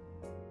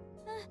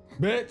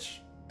 Bitch!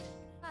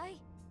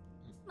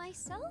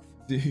 Myself?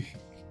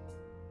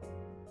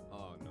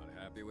 Oh, not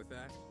happy with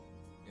that?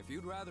 If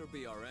you'd rather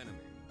be our enemy,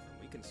 then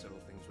we can settle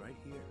things right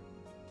here.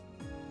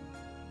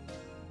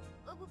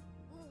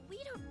 We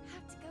don't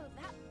have to go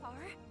that far.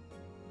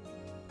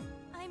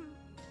 I'm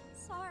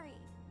sorry.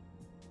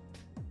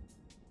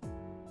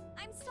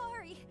 I'm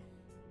sorry.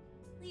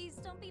 Please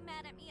don't be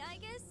mad at me,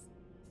 Aigis.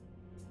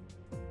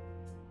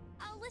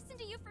 I'll listen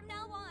to you from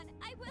now on.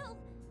 I will.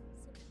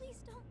 So please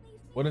don't leave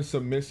me. What a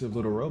submissive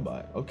little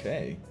robot.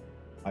 Okay.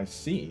 I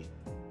see.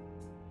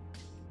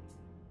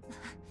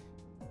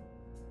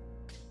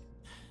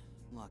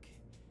 Look,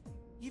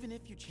 even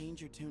if you change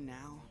your tune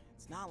now,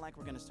 it's not like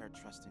we're gonna start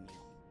trusting you.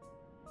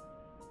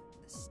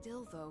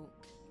 Still, though,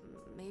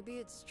 maybe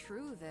it's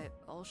true that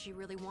all she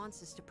really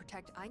wants is to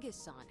protect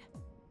Aigis-san.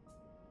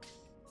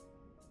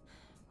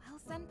 Well,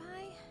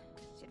 Senpai,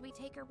 should we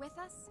take her with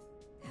us?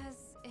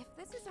 Because if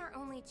this is our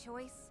only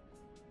choice,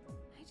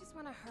 I just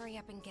want to hurry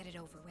up and get it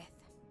over with.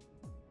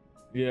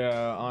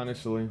 Yeah,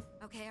 honestly.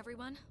 Okay,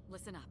 everyone,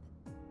 listen up.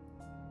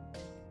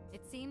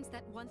 It seems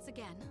that once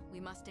again,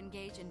 we must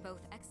engage in both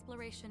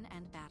exploration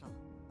and battle.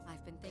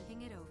 I've been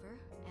thinking it over,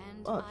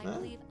 and I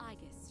believe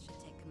Aigis should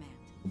take command.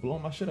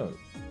 Blowing my shit up.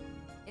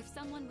 If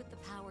someone with the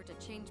power to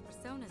change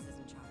personas is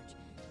in charge,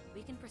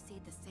 we can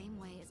proceed the same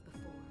way as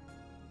before.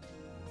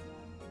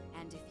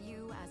 And if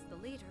you, as the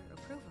leader,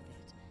 approve of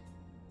it,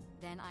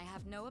 then I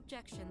have no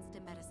objections to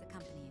Metis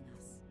accompanying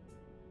us.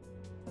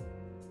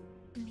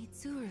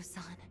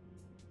 Mitsuru-san.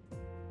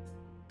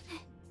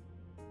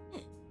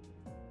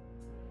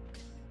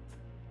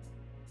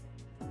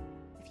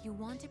 If you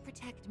want to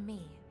protect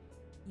me,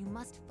 you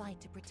must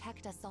fight to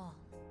protect us all.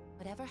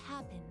 Whatever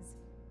happens,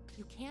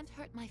 you can't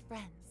hurt my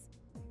friends.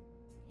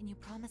 Can you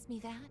promise me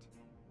that?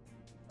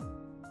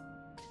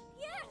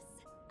 Yes!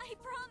 I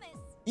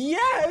promise!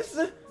 Yes!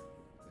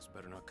 This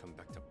better not come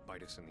back to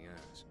bite us in the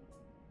ass.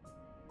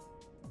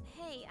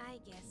 Hey,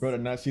 Aigis. Bro,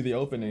 did not see the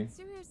opening.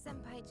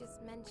 Tsuru-senpai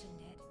just mentioned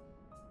it.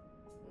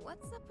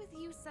 What's up with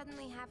you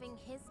suddenly having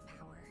his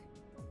power?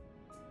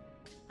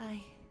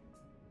 I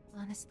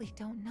honestly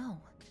don't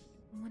know.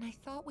 When I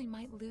thought we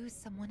might lose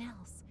someone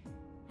else,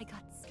 I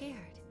got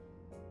scared.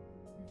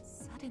 And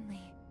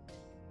suddenly...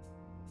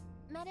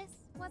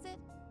 Metis, was it?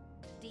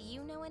 Do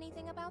you know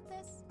anything about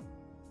this?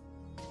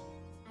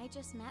 I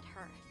just met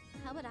her.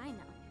 How would I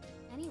know?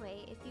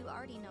 Anyway, if you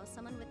already know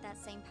someone with that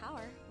same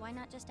power, why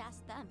not just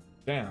ask them?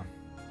 Damn.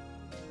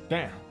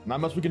 Damn.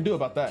 Not much we can do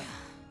about that.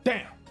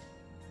 Damn.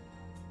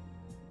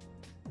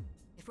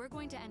 If we're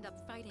going to end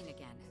up fighting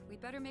again,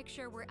 we'd better make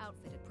sure we're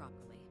outfitted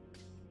properly.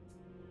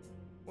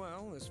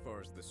 Well, as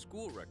far as the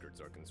school records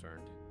are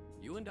concerned,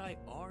 you and I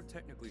are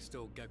technically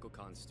still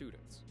Gekkoukan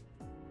students.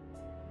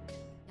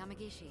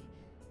 Yamagishi,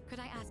 could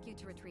I ask you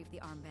to retrieve the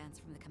armbands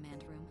from the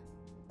command room?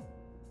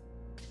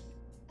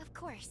 Of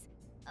course.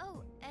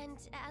 Oh, and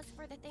as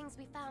for the things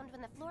we found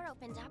when the floor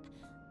opened up,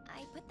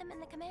 I put them in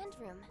the command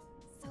room.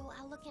 So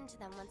I'll look into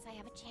them once I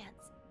have a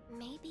chance.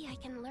 Maybe I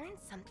can learn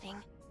something.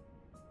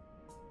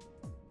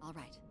 All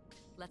right,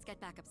 let's get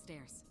back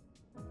upstairs.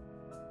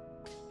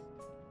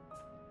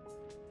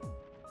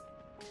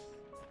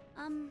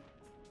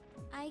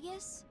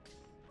 Aigis?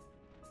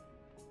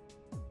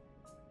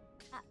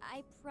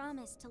 I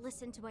promise to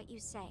listen to what you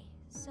say,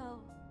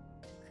 so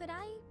could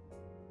I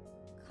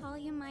call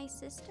you my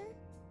sister?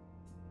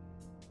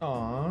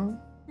 Aww.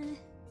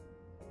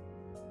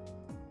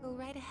 Go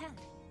right ahead.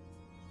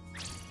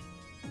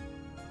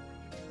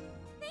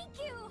 Thank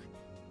you,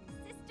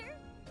 sister.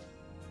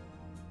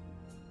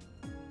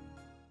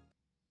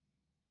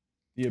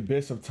 The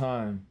abyss of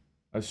time.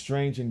 A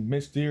strange and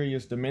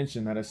mysterious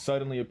dimension that has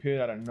suddenly appeared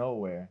out of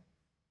nowhere.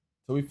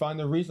 Till we find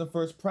the reason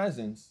for its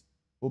presence,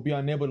 we'll be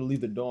unable to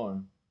leave the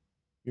dorm.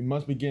 We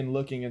must begin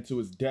looking into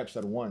its depths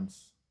at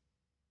once.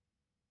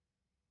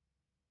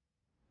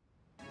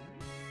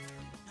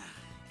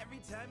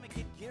 Every time I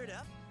get geared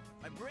up,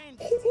 my brain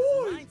gets this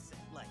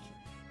mindset like,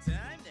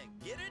 time to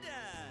get her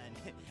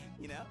done.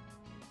 You know?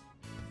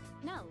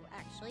 No,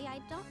 actually, I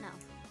don't know.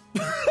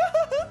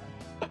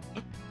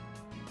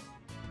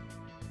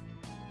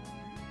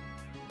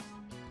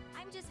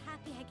 I'm just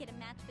happy I get a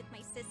match with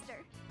my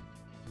sister.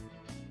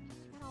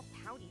 She got all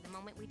pouty the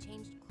moment we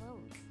changed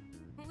clothes.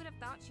 Who would have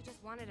thought she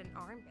just wanted an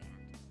armband?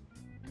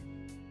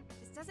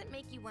 This doesn't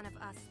make you one of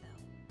us,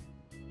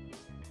 though.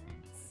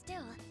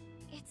 Still,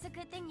 it's a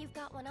good thing you've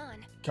got one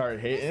on. Kari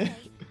hating. This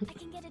way, I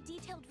can get a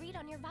detailed read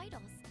on your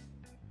vitals.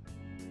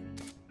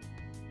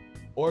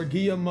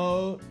 Orgia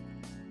mode.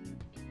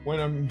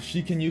 When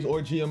she can use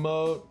Orgia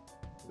mode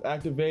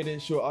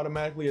activated, she'll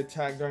automatically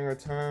attack during her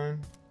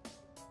turn.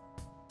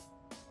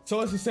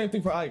 So it's the same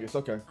thing for Aigis.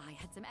 Okay. I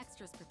had some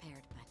extras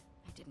prepared, but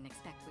I didn't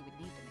expect we would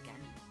need them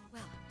again.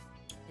 Well,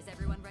 is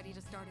everyone ready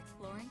to start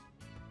exploring?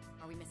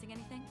 Are we missing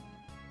anything?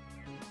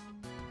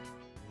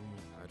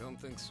 I don't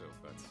think so,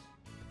 but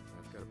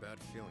I've got a bad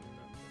feeling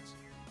about this.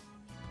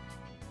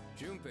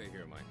 Junpei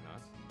here might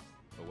not,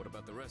 but what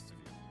about the rest of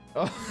you?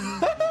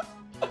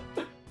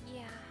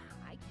 Yeah,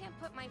 I can't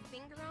put my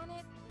finger on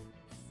it.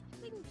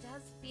 Something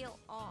does feel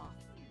off.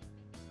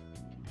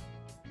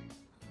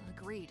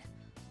 Agreed.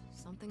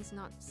 Something's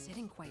not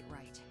sitting quite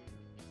right.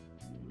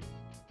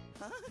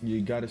 Huh?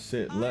 You gotta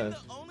sit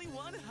left. I'm the only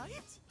one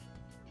hyped?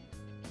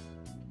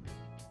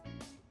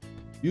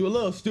 You a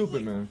little stupid,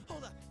 Wait, man.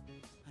 Hold up.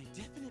 I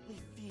definitely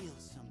feel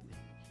something.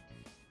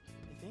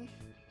 I think.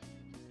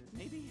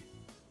 Maybe.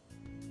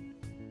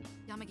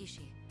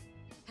 Yamagishi,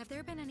 have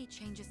there been any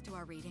changes to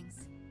our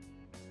readings?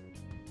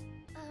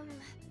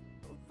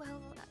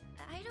 Well,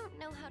 I don't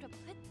know how to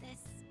put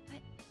this,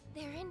 but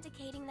they're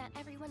indicating that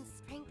everyone's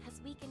strength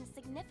has weakened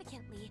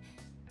significantly,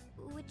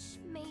 which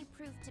may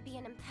prove to be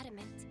an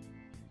impediment.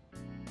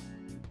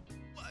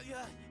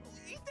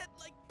 Ain't that,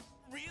 like,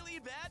 really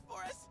bad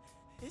for us?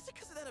 Is it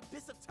because of that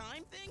abyss of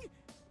time thing?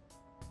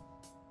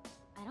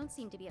 I don't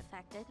seem to be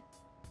affected.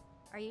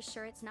 Are you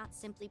sure it's not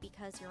simply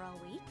because you're all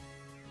weak?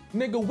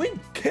 Nigga, we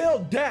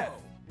killed Death.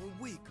 Oh,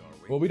 we're weak,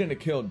 are we? Well, we didn't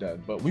kill Death,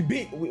 but we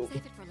beat. Save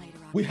it for later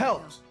on. We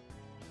helped.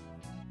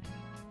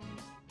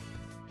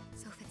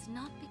 So if it's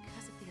not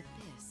because of the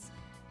abyss,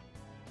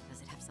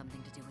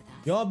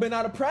 Y'all been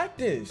out of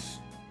practice.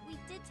 We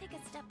did take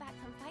a step back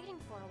from fighting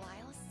for a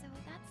while, so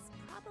that's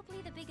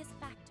probably the biggest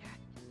factor.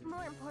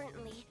 More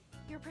importantly,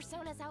 your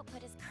persona's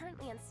output is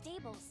currently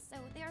unstable, so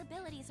their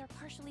abilities are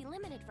partially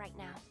limited right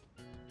now.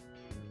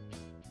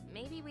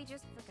 Maybe we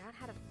just forgot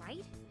how to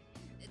fight?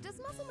 Does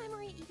muscle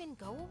memory even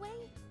go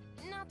away?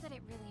 Not that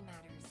it really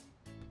matters.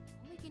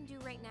 All we can do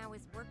right now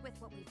is work with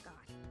what we've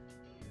got.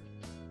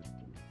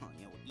 Well,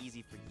 you know,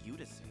 easy for you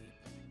to say.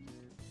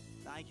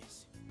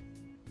 Aigis,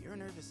 you're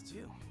nervous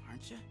too,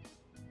 aren't you?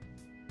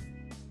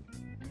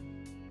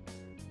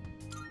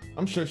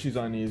 I'm sure she's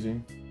uneasy.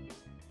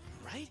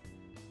 Right?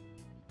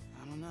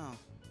 I don't know.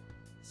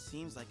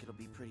 Seems like it'll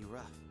be pretty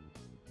rough.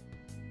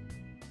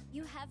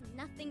 You have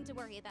nothing to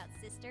worry about,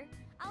 sister.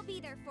 I'll be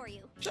there for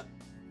you.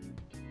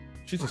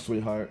 She's a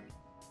sweetheart.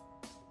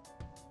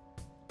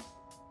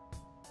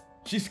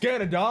 She's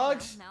scared of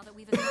dogs? Now that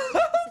we've established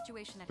the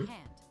situation at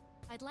hand,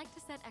 I'd like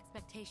to set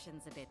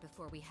expectations a bit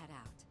before we head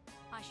out.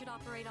 I should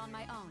operate on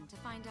my own to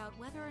find out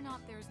whether or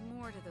not there's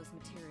more to those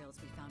materials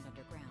we found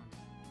underground.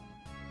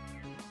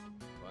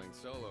 Flying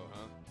solo,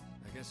 huh?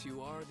 I guess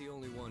you are the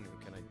only one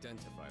who can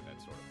identify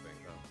that sort of thing,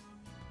 though.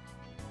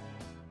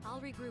 I'll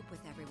regroup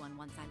with everyone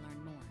once I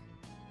learn more.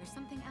 There's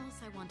something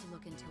else I want to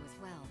look into as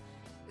well,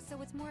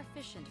 so it's more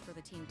efficient for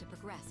the team to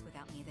progress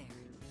without me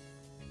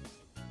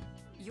there.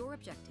 Your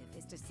objective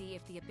is to see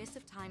if the Abyss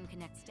of Time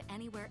connects to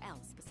anywhere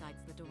else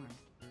besides the dorm.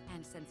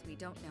 And since we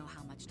don't know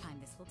how much time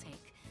this will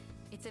take,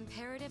 it's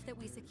imperative that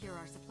we secure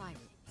our supply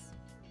routes.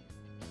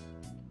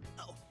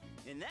 Oh,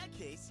 in that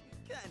case,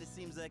 kinda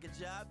seems like a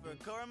job for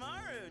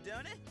Koromaru,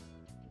 don't it?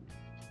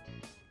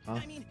 Huh?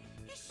 I mean,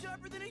 he's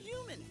sharper than a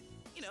human.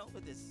 You know,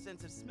 with his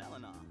sense of smell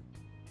and all.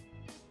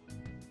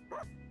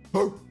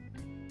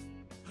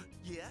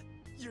 Yeah?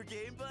 Your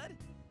game, bud?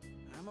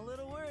 I'm a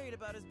little worried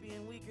about us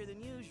being weaker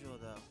than usual,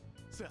 though.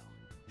 So,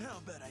 how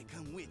about I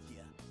come with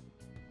you?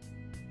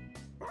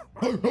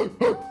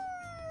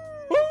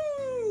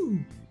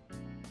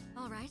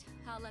 All right,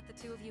 I'll let the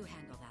two of you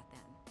handle that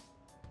then.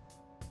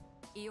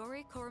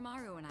 Iori,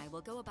 Koromaru, and I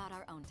will go about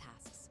our own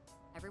tasks.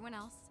 Everyone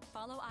else,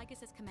 follow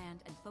Aigis'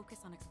 command and focus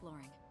on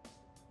exploring.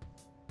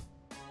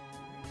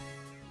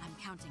 I'm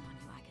counting on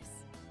you, Aigis.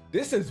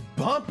 This is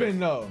bumping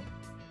though.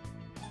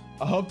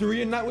 I hope to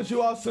reunite with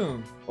you all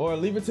soon. Or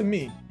leave it to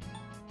me.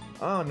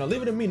 I don't know,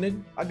 leave it to me,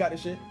 nigga. I got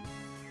this shit.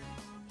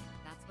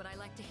 That's what I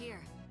like to hear.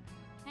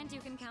 And you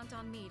can count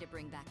on me to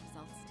bring back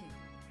results too.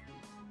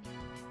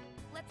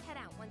 Let's head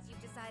out once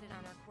you've decided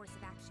on our course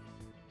of action.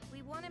 If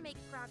we want to make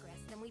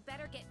progress, then we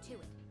better get to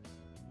it.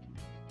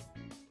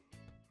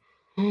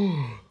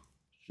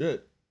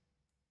 Shit.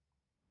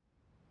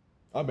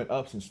 I've been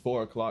up since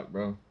 4 o'clock,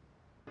 bro.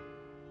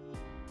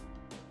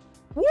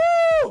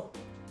 Woo!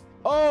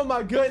 Oh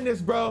my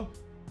goodness, bro.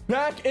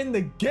 Back in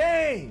the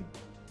game.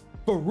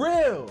 For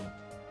real.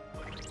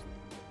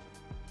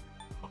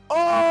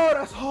 Oh,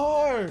 that's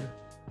hard.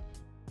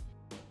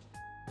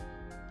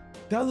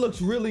 That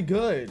looks really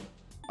good.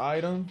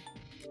 Item.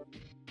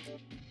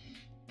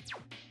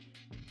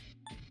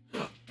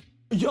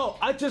 Yo,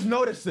 I just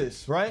noticed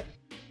this, right?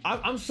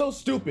 I'm so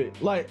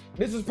stupid. Like,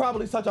 this is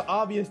probably such an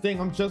obvious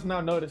thing I'm just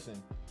now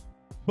noticing.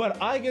 But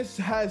Aigis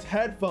has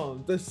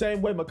headphones the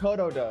same way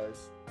Makoto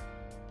does.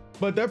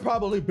 But they're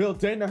probably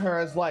built into her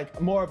as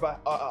like more of a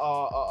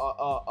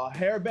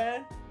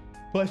hairband.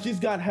 But she's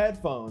got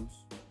headphones.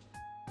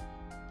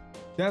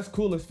 That's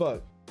cool as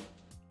fuck.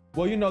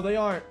 Well, you know, they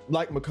aren't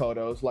like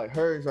Makoto's. Like,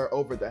 hers are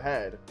over the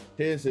head.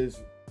 His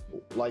is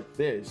like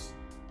this.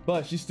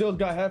 But she still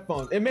got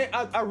headphones.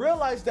 I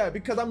realized that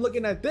because I'm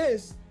looking at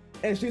this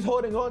and she's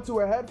holding on to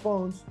her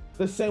headphones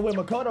the same way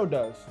Makoto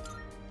does.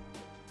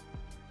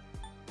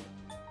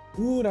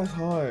 Ooh, that's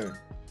hard.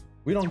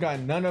 We don't got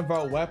none of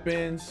our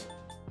weapons.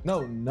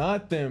 No,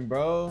 nothing,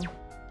 bro.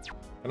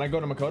 Can I go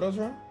to Makoto's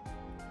room?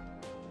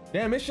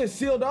 Damn, this shit's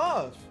sealed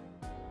off.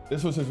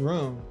 This was his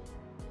room.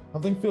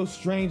 Something feels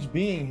strange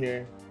being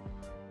here.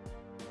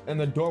 And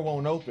the door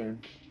won't open.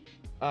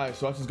 All right,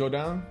 so I just go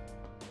down?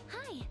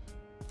 Hi.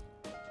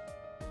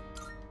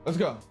 Let's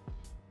go.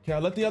 Okay,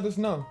 I'll let the others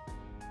know.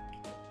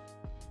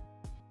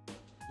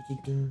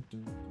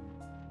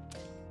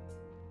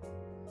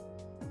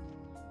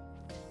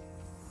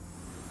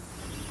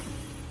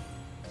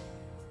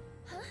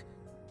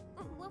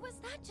 What was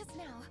that just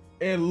now?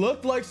 It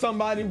looked like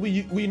somebody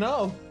we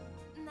know.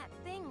 That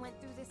thing went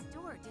through this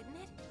door, didn't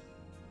it?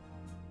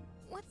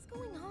 What's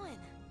going on?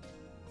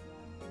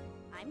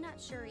 I'm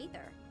not sure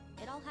either.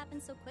 It all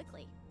happened so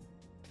quickly.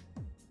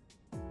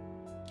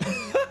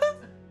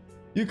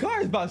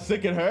 Yukari's about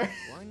sick at her.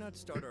 Why not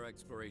start our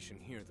exploration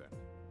here then?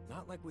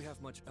 Not like we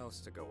have much else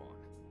to go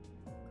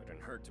on.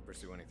 Couldn't hurt to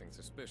pursue anything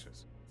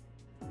suspicious.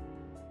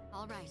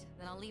 All right,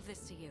 then I'll leave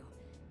this to you.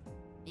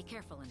 Be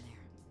careful in there.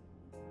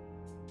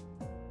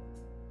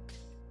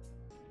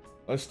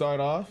 Let's start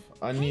off.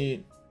 I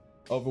need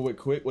over with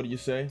quick. What do you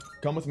say?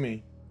 Come with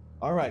me.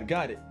 All right,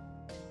 got it.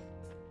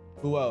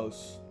 Who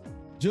else?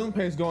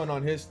 Junpei's going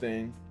on his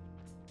thing.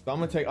 So I'm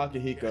gonna take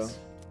Akihiko. Yes.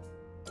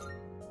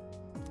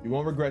 You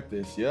won't regret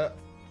this. Yep.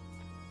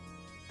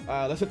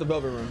 Let's hit the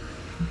Velvet Room.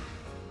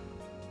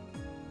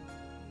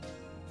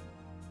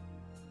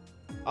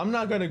 I'm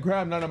not gonna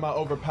grab none of my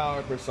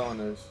overpowered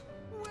personas.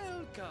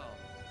 Welcome.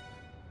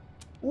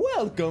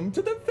 Welcome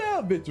to the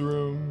Velvet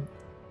Room.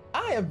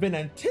 I have been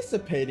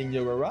anticipating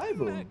your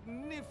arrival.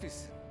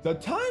 Magnificent. The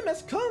time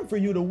has come for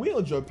you to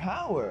wield your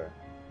power.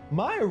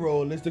 My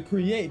role is to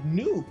create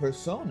new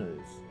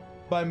personas.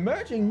 By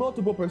merging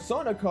multiple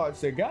persona cards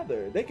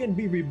together, they can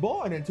be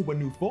reborn into a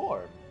new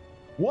form.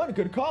 One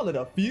could call it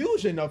a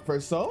fusion of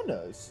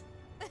personas.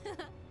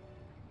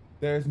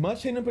 There's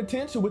much hidden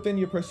potential within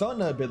your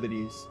persona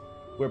abilities.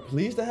 We're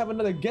pleased to have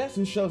another guest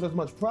who shows us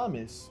much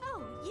promise.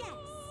 Oh, yes.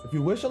 If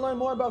you wish to learn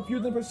more about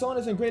fusing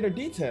personas in greater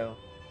detail,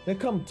 then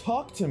come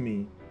talk to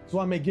me so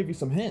I may give you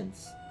some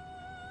hints.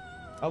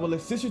 I will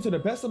assist you to the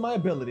best of my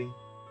ability.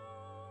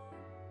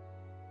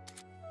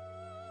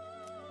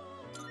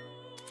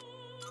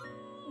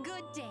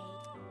 Good day.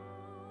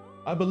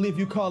 I believe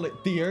you call it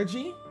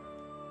theurgy?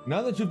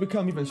 Now that you've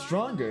become even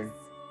stronger,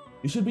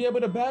 you should be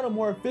able to battle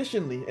more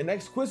efficiently and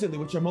exquisitely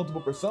with your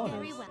multiple personas.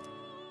 Very well.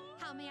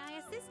 How may I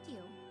assist you?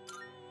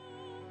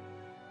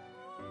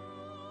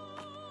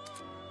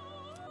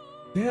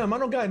 Damn, I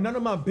don't got none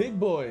of my big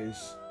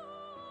boys.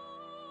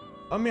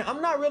 I mean,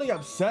 I'm not really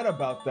upset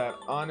about that,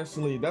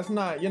 honestly. That's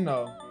not, you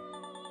know,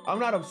 I'm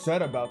not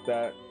upset about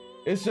that.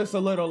 It's just a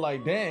little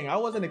like, dang, I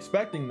wasn't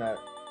expecting that.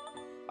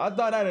 I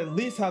thought I'd at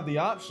least have the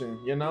option,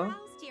 you know?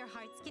 Browse to your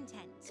heart's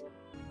content.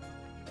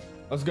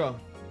 Let's go.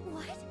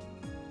 What?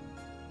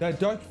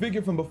 That dark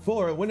figure from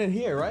before, it went in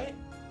here, right?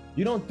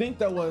 You don't think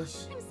that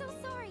was... I'm so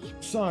sorry.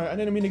 Sorry, I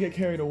didn't mean to get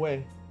carried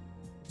away.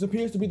 This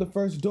appears to be the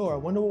first door. I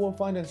wonder what we'll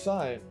find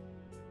inside.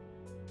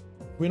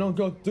 If we don't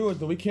go through it,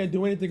 then we can't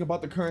do anything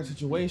about the current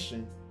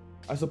situation.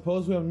 I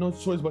suppose we have no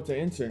choice but to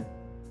enter.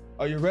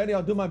 Are you ready?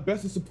 I'll do my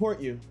best to support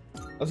you.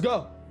 Let's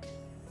go.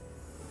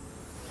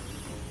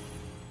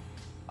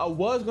 I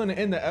was going to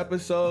end the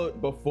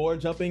episode before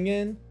jumping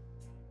in,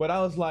 but I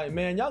was like,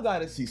 man, y'all got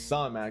to see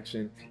some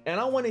action. And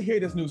I want to hear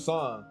this new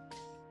song.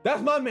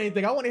 That's my main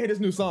thing. I want to hear this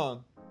new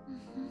song.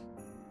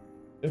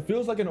 It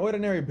feels like an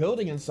ordinary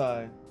building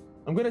inside.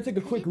 I'm going to take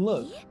a quick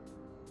look.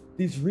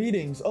 These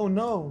readings, oh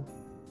no.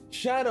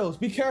 Shadows,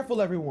 be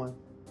careful everyone.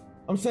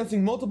 I'm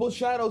sensing multiple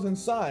shadows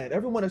inside.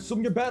 Everyone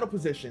assume your battle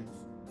positions.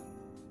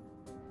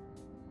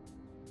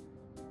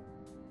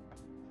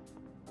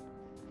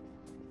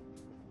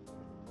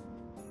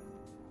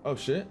 Oh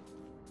shit.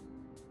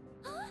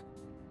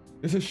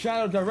 There's a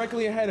shadow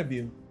directly ahead of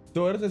you,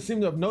 though it doesn't seem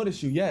to have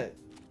noticed you yet.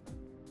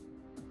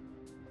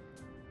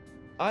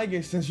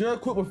 Aigis, since you're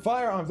equipped with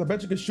firearms, I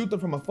bet you can shoot them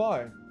from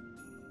afar.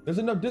 There's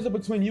enough distance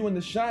between you and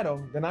the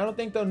shadow, then I don't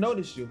think they'll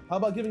notice you. How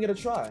about giving it a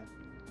try?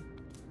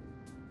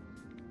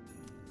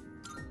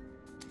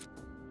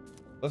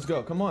 Let's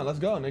go, come on, let's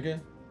go, nigga.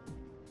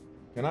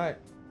 Can I?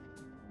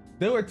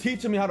 They were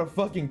teaching me how to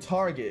fucking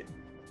target.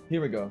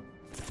 Here we go.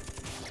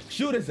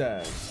 Shoot his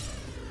ass.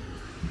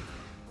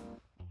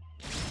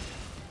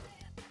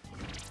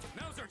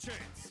 Now's our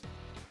chance.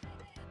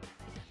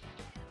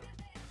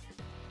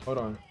 Hold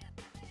on.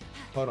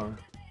 Hold on.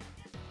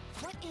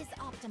 What is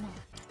optimal?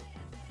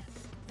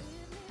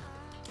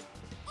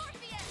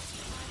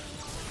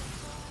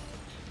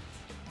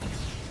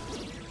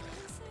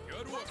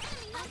 Good work.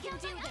 I can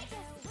do this.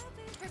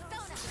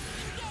 Persona,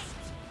 engage.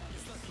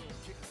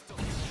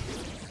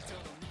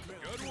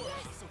 Good work.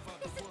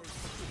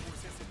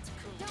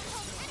 Don't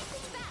hold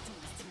anything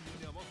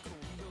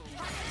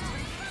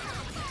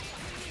back.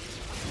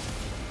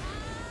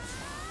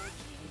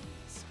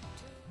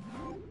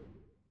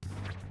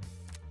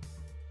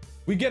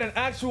 We get an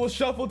actual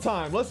shuffle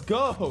time. Let's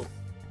go.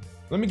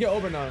 Let me get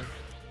over now.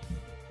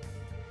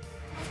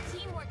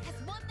 Teamwork has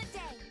won the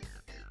day.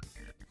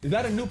 Is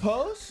that a new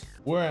pose?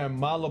 We're in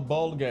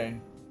Malabolge.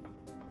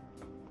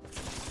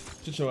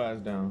 Sit your ass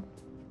down.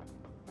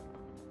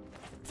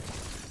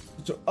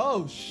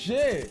 Oh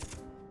shit.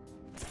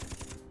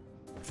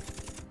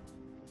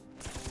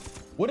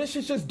 What did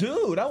she just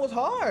do? That was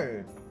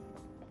hard.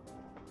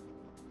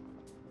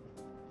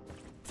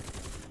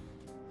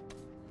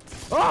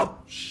 Oh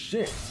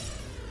shit.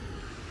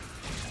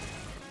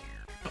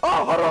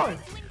 Oh, hold on.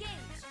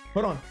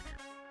 Hold on.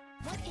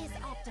 What is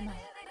optimal?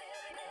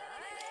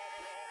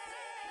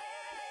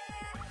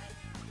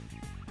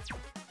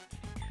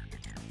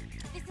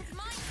 This is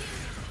my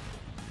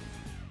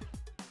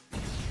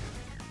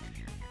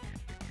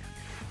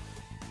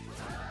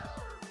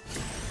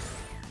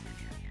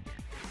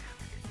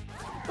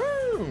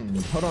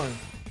Hold on.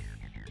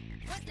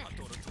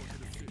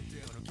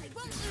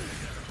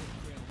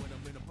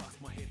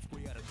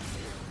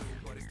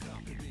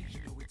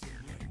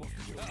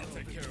 I'll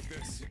take care of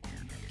this.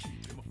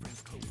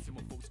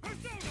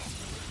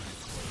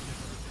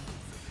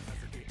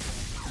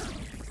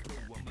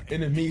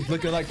 Enemies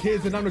looking like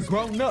kids and I'm the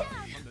grown up.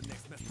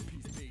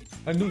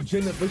 A new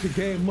generation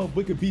game up,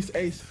 wicked beast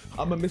ace.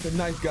 I'm a Mr.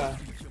 Nice Guy.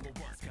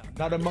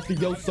 Not a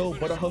mafioso,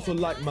 but a hustle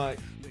like mine.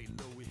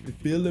 You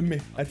feeling me?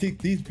 I think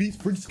these beats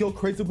freaks go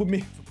crazy with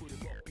me.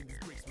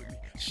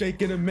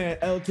 Shaking a man,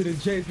 L to the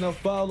J's, now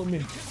follow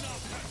me.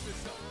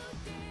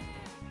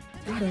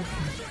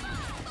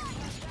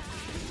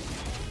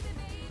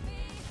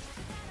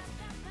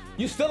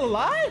 You still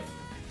alive?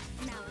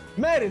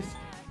 Mattis,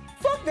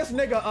 fuck this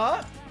nigga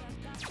up.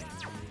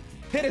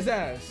 Hit his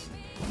ass.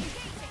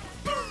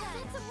 That's a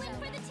win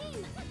for the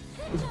team.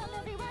 Good job,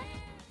 everyone.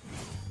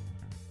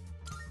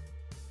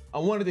 I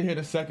wanted to hear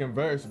the second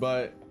verse,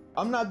 but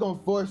I'm not gonna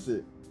force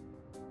it.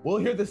 We'll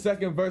hear the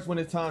second verse when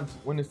it's time.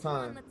 Come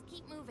on, let's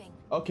keep moving.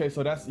 Okay,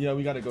 so that's, yeah,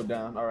 we gotta go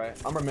down. All right,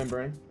 I'm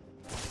remembering.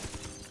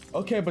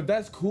 Okay, but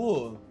that's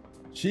cool.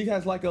 She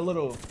has like a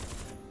little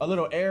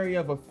area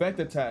of effect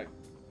attack.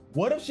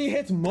 What if she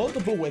hits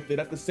multiple with it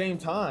at the same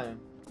time?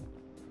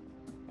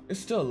 It's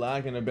still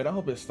lagging a bit. I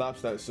hope it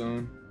stops that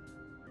soon.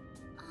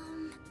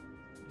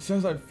 It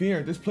says I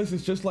fear this place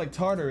is just like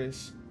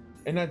Tartarus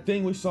and that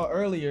thing we saw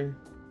earlier.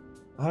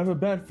 I have a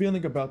bad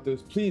feeling about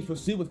this. Please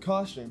proceed with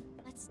caution.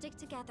 Let's stick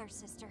together,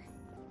 sister.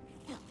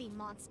 Filthy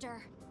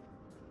monster.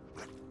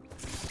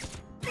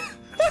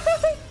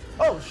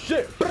 Oh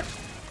shit!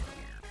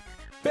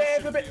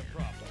 Baby, baby.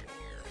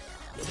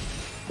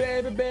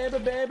 Baby, baby,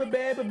 baby,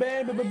 baby,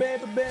 baby, baby,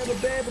 baby,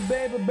 baby,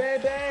 baby,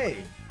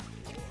 baby.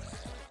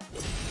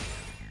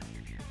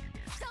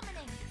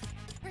 Summoning.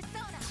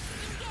 Persona.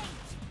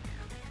 Engage.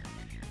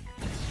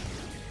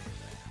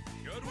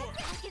 Good work.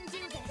 I can do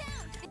this.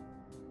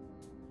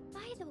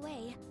 By the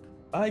way,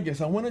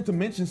 Aigis, I wanted to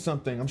mention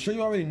something. I'm sure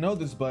you already know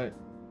this, but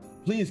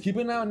please keep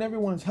an eye on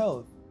everyone's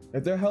health.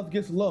 If their health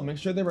gets low, make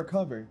sure they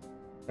recover.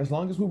 As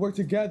long as we work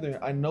together,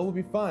 I know we'll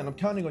be fine. I'm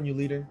counting on you,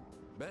 leader.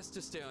 Best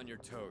to stay on your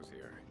toes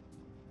here.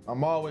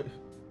 I'm always...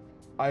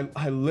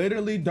 I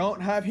literally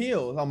don't have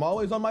heals. I'm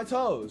always on my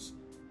toes.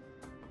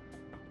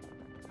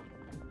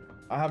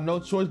 I have no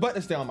choice but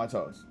to stay on my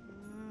toes.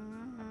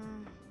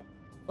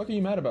 What are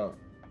you mad about?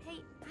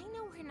 Hey, I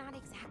know we're not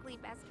exactly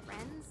best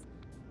friends,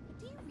 but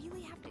do you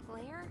really have to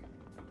glare?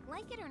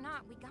 Like it or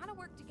not, we gotta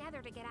work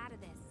together to get out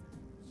of this.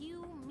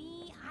 You,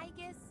 me,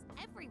 Aigis,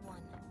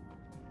 everyone.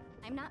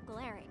 I'm not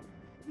glaring.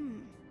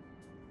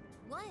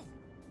 What?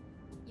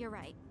 You're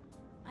right.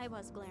 I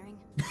was glaring.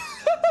 Hey,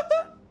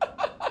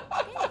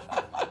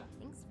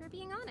 thanks for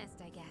being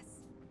honest, I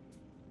guess.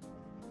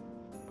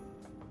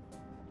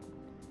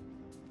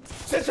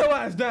 Sit your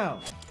ass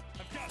down.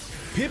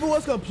 People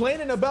was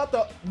complaining about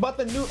the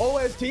new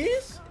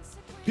OSTs?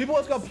 People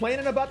was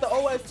complaining about the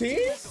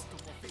OSTs?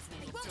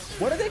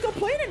 What are they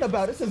complaining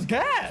about? This is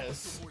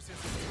gas.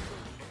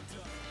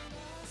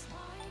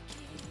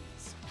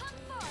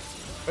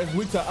 It's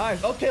weak to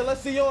ice. Okay,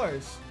 let's see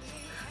yours.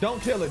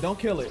 Don't kill it. Don't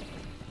kill it.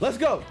 Let's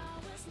go.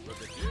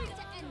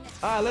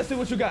 All right, let's see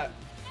what you got.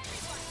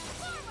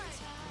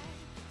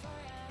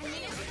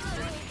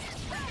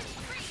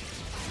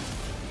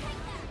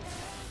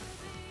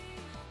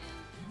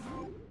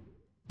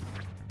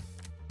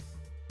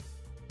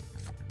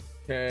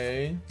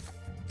 Okay.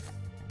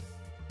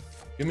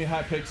 Give me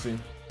high pixie.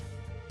 Don't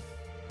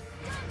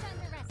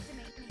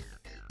underestimate me.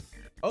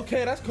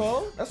 Okay, that's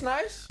cool. That's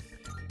nice.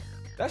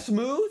 That's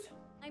smooth.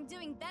 I'm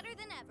doing better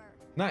than ever.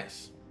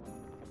 Nice.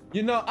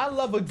 You know, I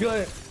love a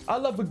good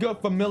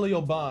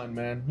familial bond,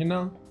 man. You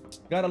know?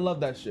 Gotta love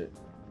that shit.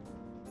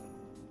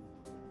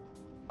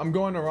 I'm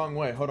going the wrong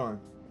way. Hold on.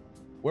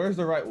 Where's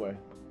the right way?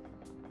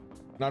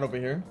 Not over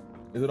here.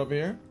 Is it over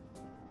here?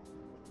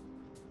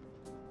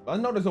 I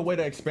know there's a way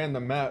to expand the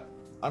map.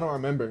 I don't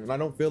remember, and I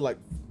don't feel like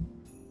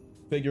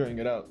figuring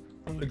it out.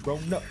 I'm the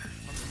grown up.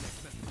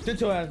 Sit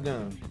your ass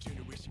down.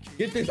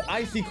 Get this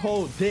icy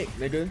cold dick,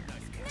 nigga.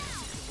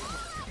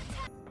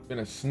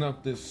 Gonna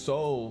snuff this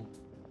soul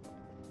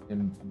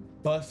and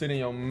bust it in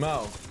your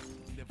mouth.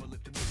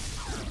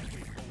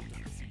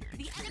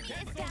 The enemy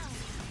is down.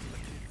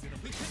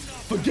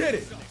 Forget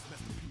it.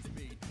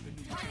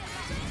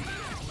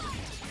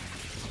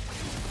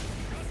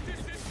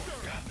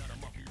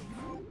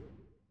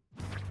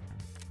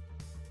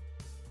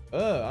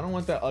 I don't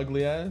want that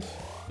ugly ass.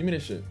 Give me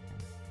this shit.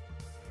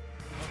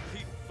 I'll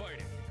keep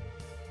fighting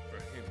for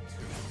him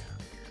too.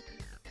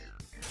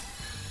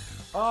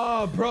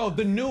 Oh, bro,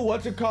 the new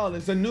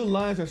the new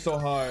lines are so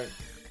hard.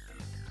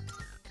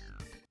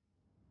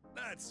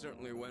 That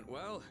certainly went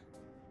well.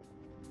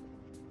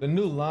 The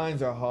new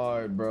lines are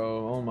hard,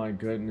 bro. Oh my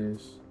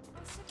goodness.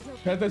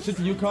 Pass that shit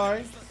to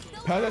Yukari.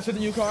 Pass that shit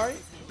to Yukari.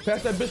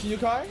 Pass that bitch to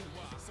Yukari.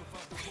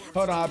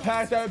 Hold on,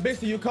 pass that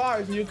bitch to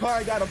Yukari, so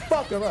Yukari gotta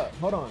fuck her up.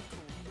 Hold on.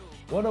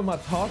 What am I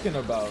talking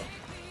about?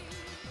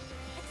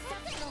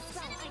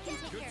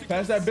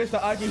 Pass that bitch to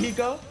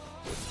Akihiko.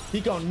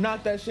 He gonna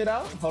knock that shit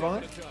out. Hold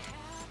on.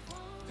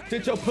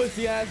 Sit your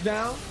pussy ass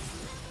down.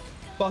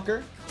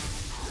 Fucker.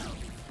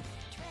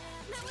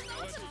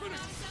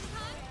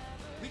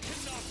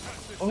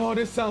 Oh,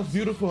 this sounds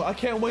beautiful. I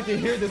can't wait to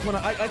hear this when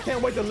I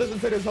can't wait to listen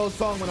to this whole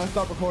song when I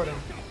stop recording.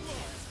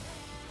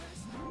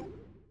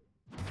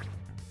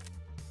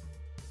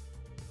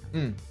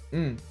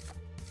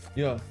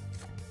 Yeah.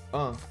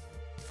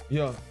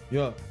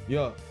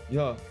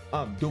 Yeah.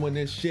 I'm doing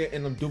this shit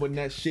and I'm doing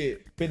that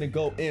shit. Finna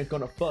go in,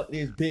 gonna fuck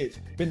this bitch.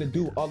 Finna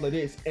do all of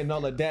this and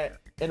all of that.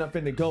 and I'm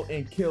finna go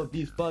and kill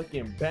these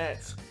fucking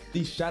bats,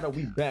 these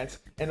shadowy bats,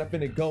 and I'm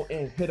finna go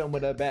and hit them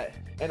with a bat,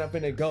 and I'm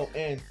finna go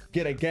and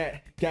get a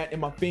gat in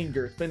my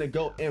fingers, finna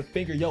go and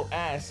finger your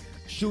ass,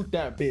 shoot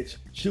that bitch,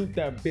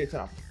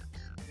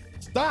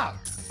 and stop!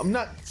 I'm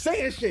not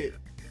saying shit.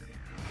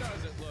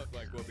 Doesn't look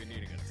like we'll be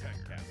needing a 10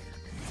 count.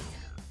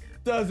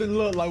 Doesn't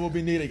look like we'll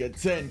be needing a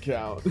 10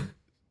 count.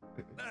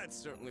 That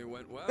certainly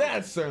went well.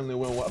 That certainly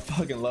went well. I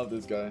fucking love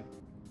this guy.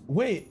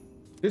 Wait,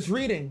 this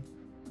reading.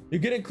 You're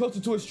getting closer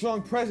to a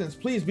strong presence.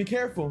 Please be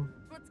careful.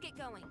 Let's get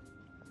going.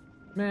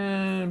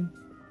 Man,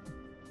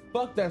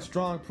 fuck that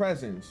strong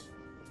presence.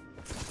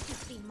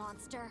 Filthy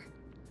monster.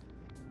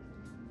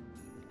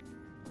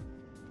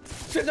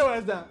 Sit your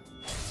ass down.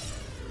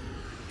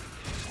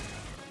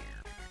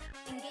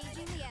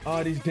 Engaging the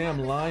Oh, these damn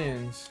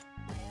lions.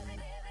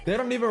 They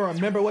don't even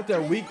remember what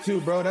they're weak to,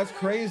 bro. That's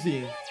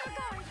crazy.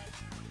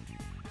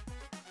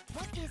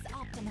 What is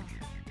optimal?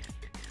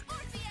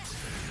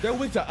 They're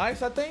weak to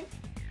ice, I think.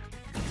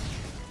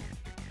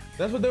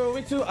 That's what they were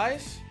weak to,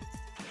 ice?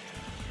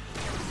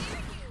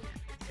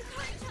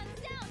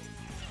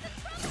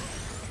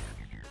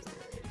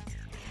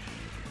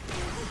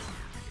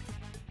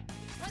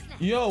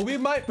 Yo, we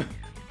might,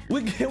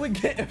 we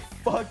getting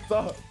fucked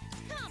up.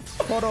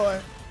 Hold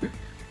on.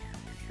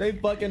 They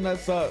fucking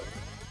us up.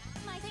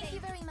 Thank you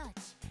very much.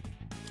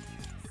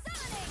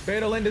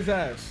 Fatal end his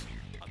ass.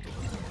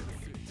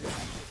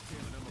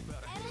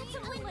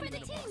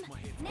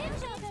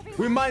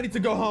 We might need to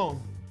go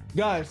home.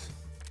 Guys,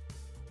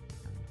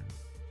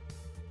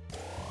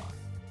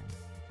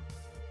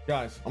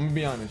 I'm gonna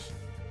be honest.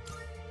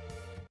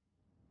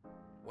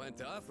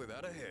 Went off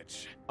without a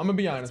hitch. I'm gonna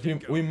be honest.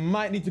 We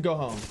might need to go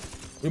home.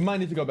 We might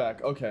need to go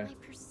back. Okay.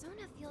 My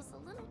persona feels a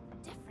little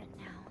different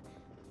now.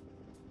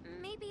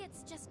 Maybe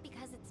it's just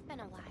because it's been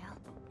a while.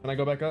 Can I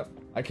go back up?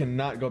 I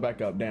cannot go back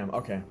up. Damn.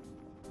 Okay.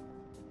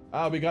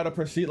 We gotta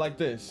proceed like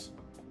this.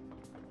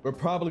 We're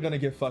probably gonna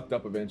get fucked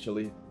up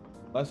eventually.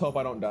 Let's hope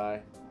I don't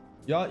die.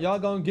 Y'all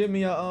gonna give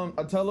me a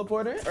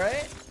teleporter,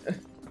 right?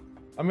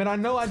 I mean, I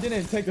know I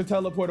didn't take the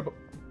teleporter, but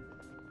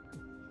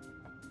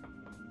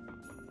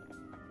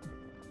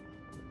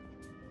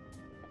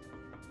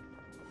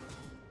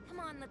Come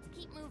on, let's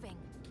keep moving.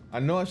 I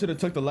know I should have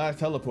took the last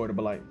teleporter,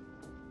 but like,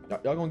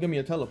 y'all gonna give me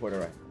a teleporter,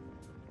 right?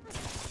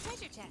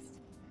 Treasure chest.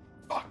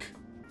 Fuck.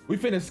 We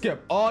finna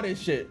skip all this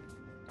shit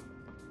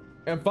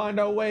and find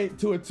our way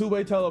to a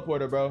two-way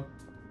teleporter, bro.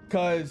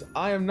 Cause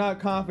I am not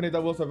confident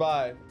that we'll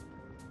survive.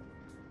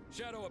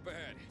 Shadow up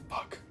ahead.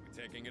 Fuck.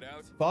 We taking it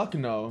out? Fuck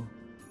no.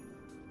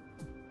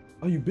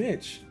 Oh, you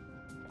bitch.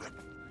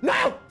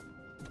 No!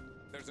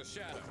 There's a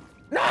shadow.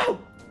 No!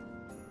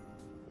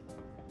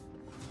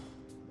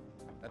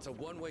 That's a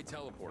one-way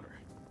teleporter,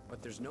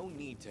 but there's no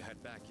need to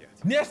head back yet.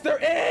 Yes, there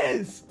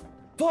is!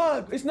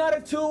 Fuck, it's not a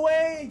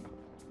two-way.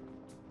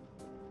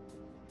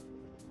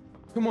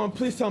 Come on,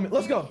 please tell me.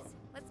 Let's go.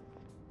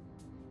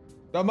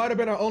 That might have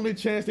been our only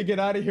chance to get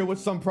out of here with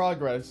some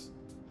progress.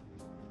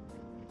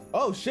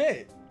 Oh,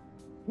 shit.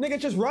 Nigga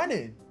just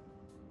running.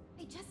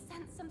 I just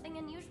sensed something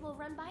unusual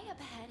run by up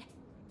ahead.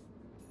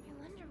 I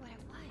wonder what it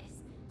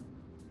was.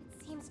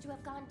 It seems to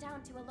have gone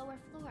down to a lower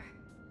floor.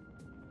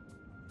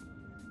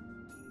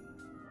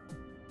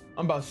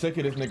 I'm about sick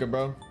of this nigga,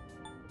 bro.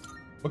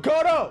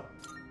 Makoto!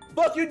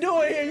 Fuck you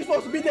doing here? You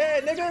supposed to be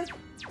dead, nigga.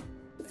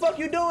 The fuck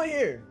you doing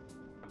here?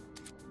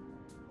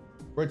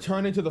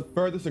 Returning to the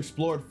furthest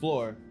explored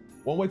floor.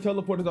 One-way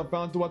teleporters are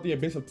found throughout the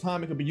abyss of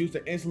time and can be used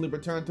to instantly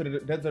return to the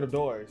Desert of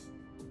Doors.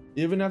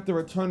 Even after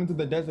returning to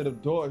the Desert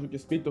of Doors, you can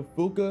speak to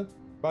Fuka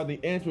by the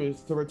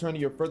entrance to return to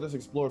your furthest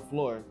explored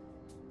floor.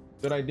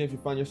 Good idea if you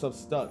find yourself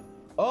stuck.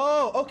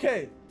 Oh,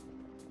 okay.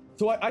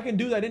 So I can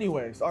do that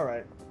anyways. All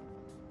right.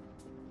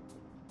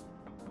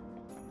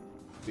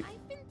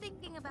 I've been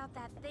thinking about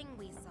that thing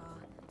we saw.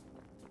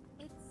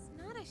 It's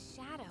not a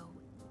shadow,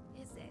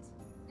 is it?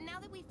 Now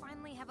that we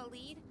finally have a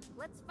lead,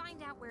 let's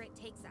find out where it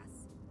takes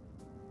us.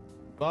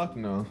 Fuck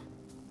no.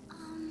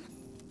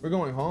 We're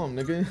going home,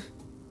 nigga.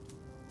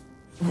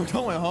 We're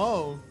going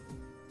home.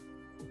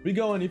 We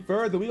go any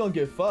further, we gonna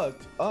get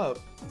fucked up.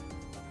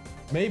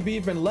 Maybe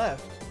even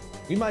left.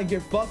 We might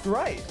get fucked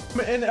right. I'm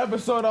gonna end the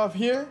episode off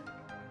here.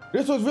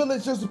 This was really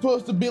just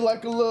supposed to be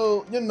like a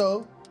little, you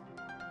know,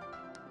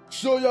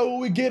 show y'all what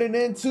we getting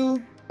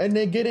into and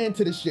then get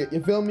into the shit,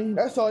 you feel me?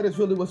 That's all this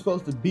really was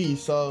supposed to be.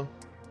 So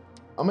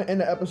I'm gonna end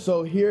the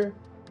episode here.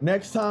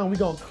 Next time we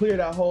gonna clear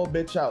that whole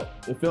bitch out,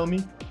 you feel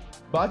me?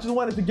 But I just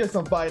wanted to get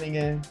some fighting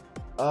in.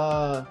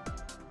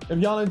 If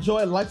y'all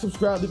enjoy, like,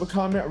 subscribe, leave a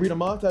comment, read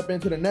them off, tap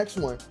into the next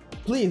one.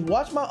 Please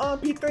watch my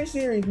P3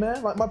 series,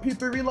 man. Like my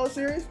P3 Reload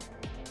series.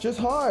 Just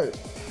hard.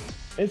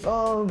 It's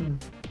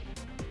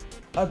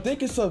I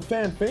think it's a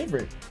fan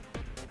favorite.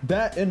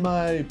 That and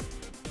my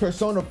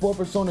Persona 4,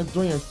 Persona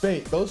 3, and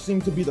Fate. Those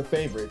seem to be the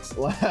favorites.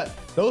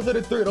 Those are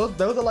the three.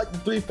 Those are like the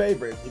three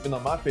favorites. Even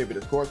though my favorite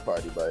is Corpse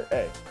Party, but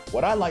hey,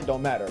 what I like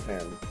don't matter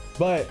apparently.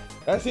 But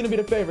that seem to be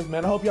the favorites,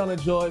 man. I hope y'all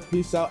enjoyed.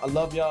 Peace out. I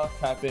love y'all.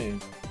 Tap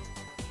in.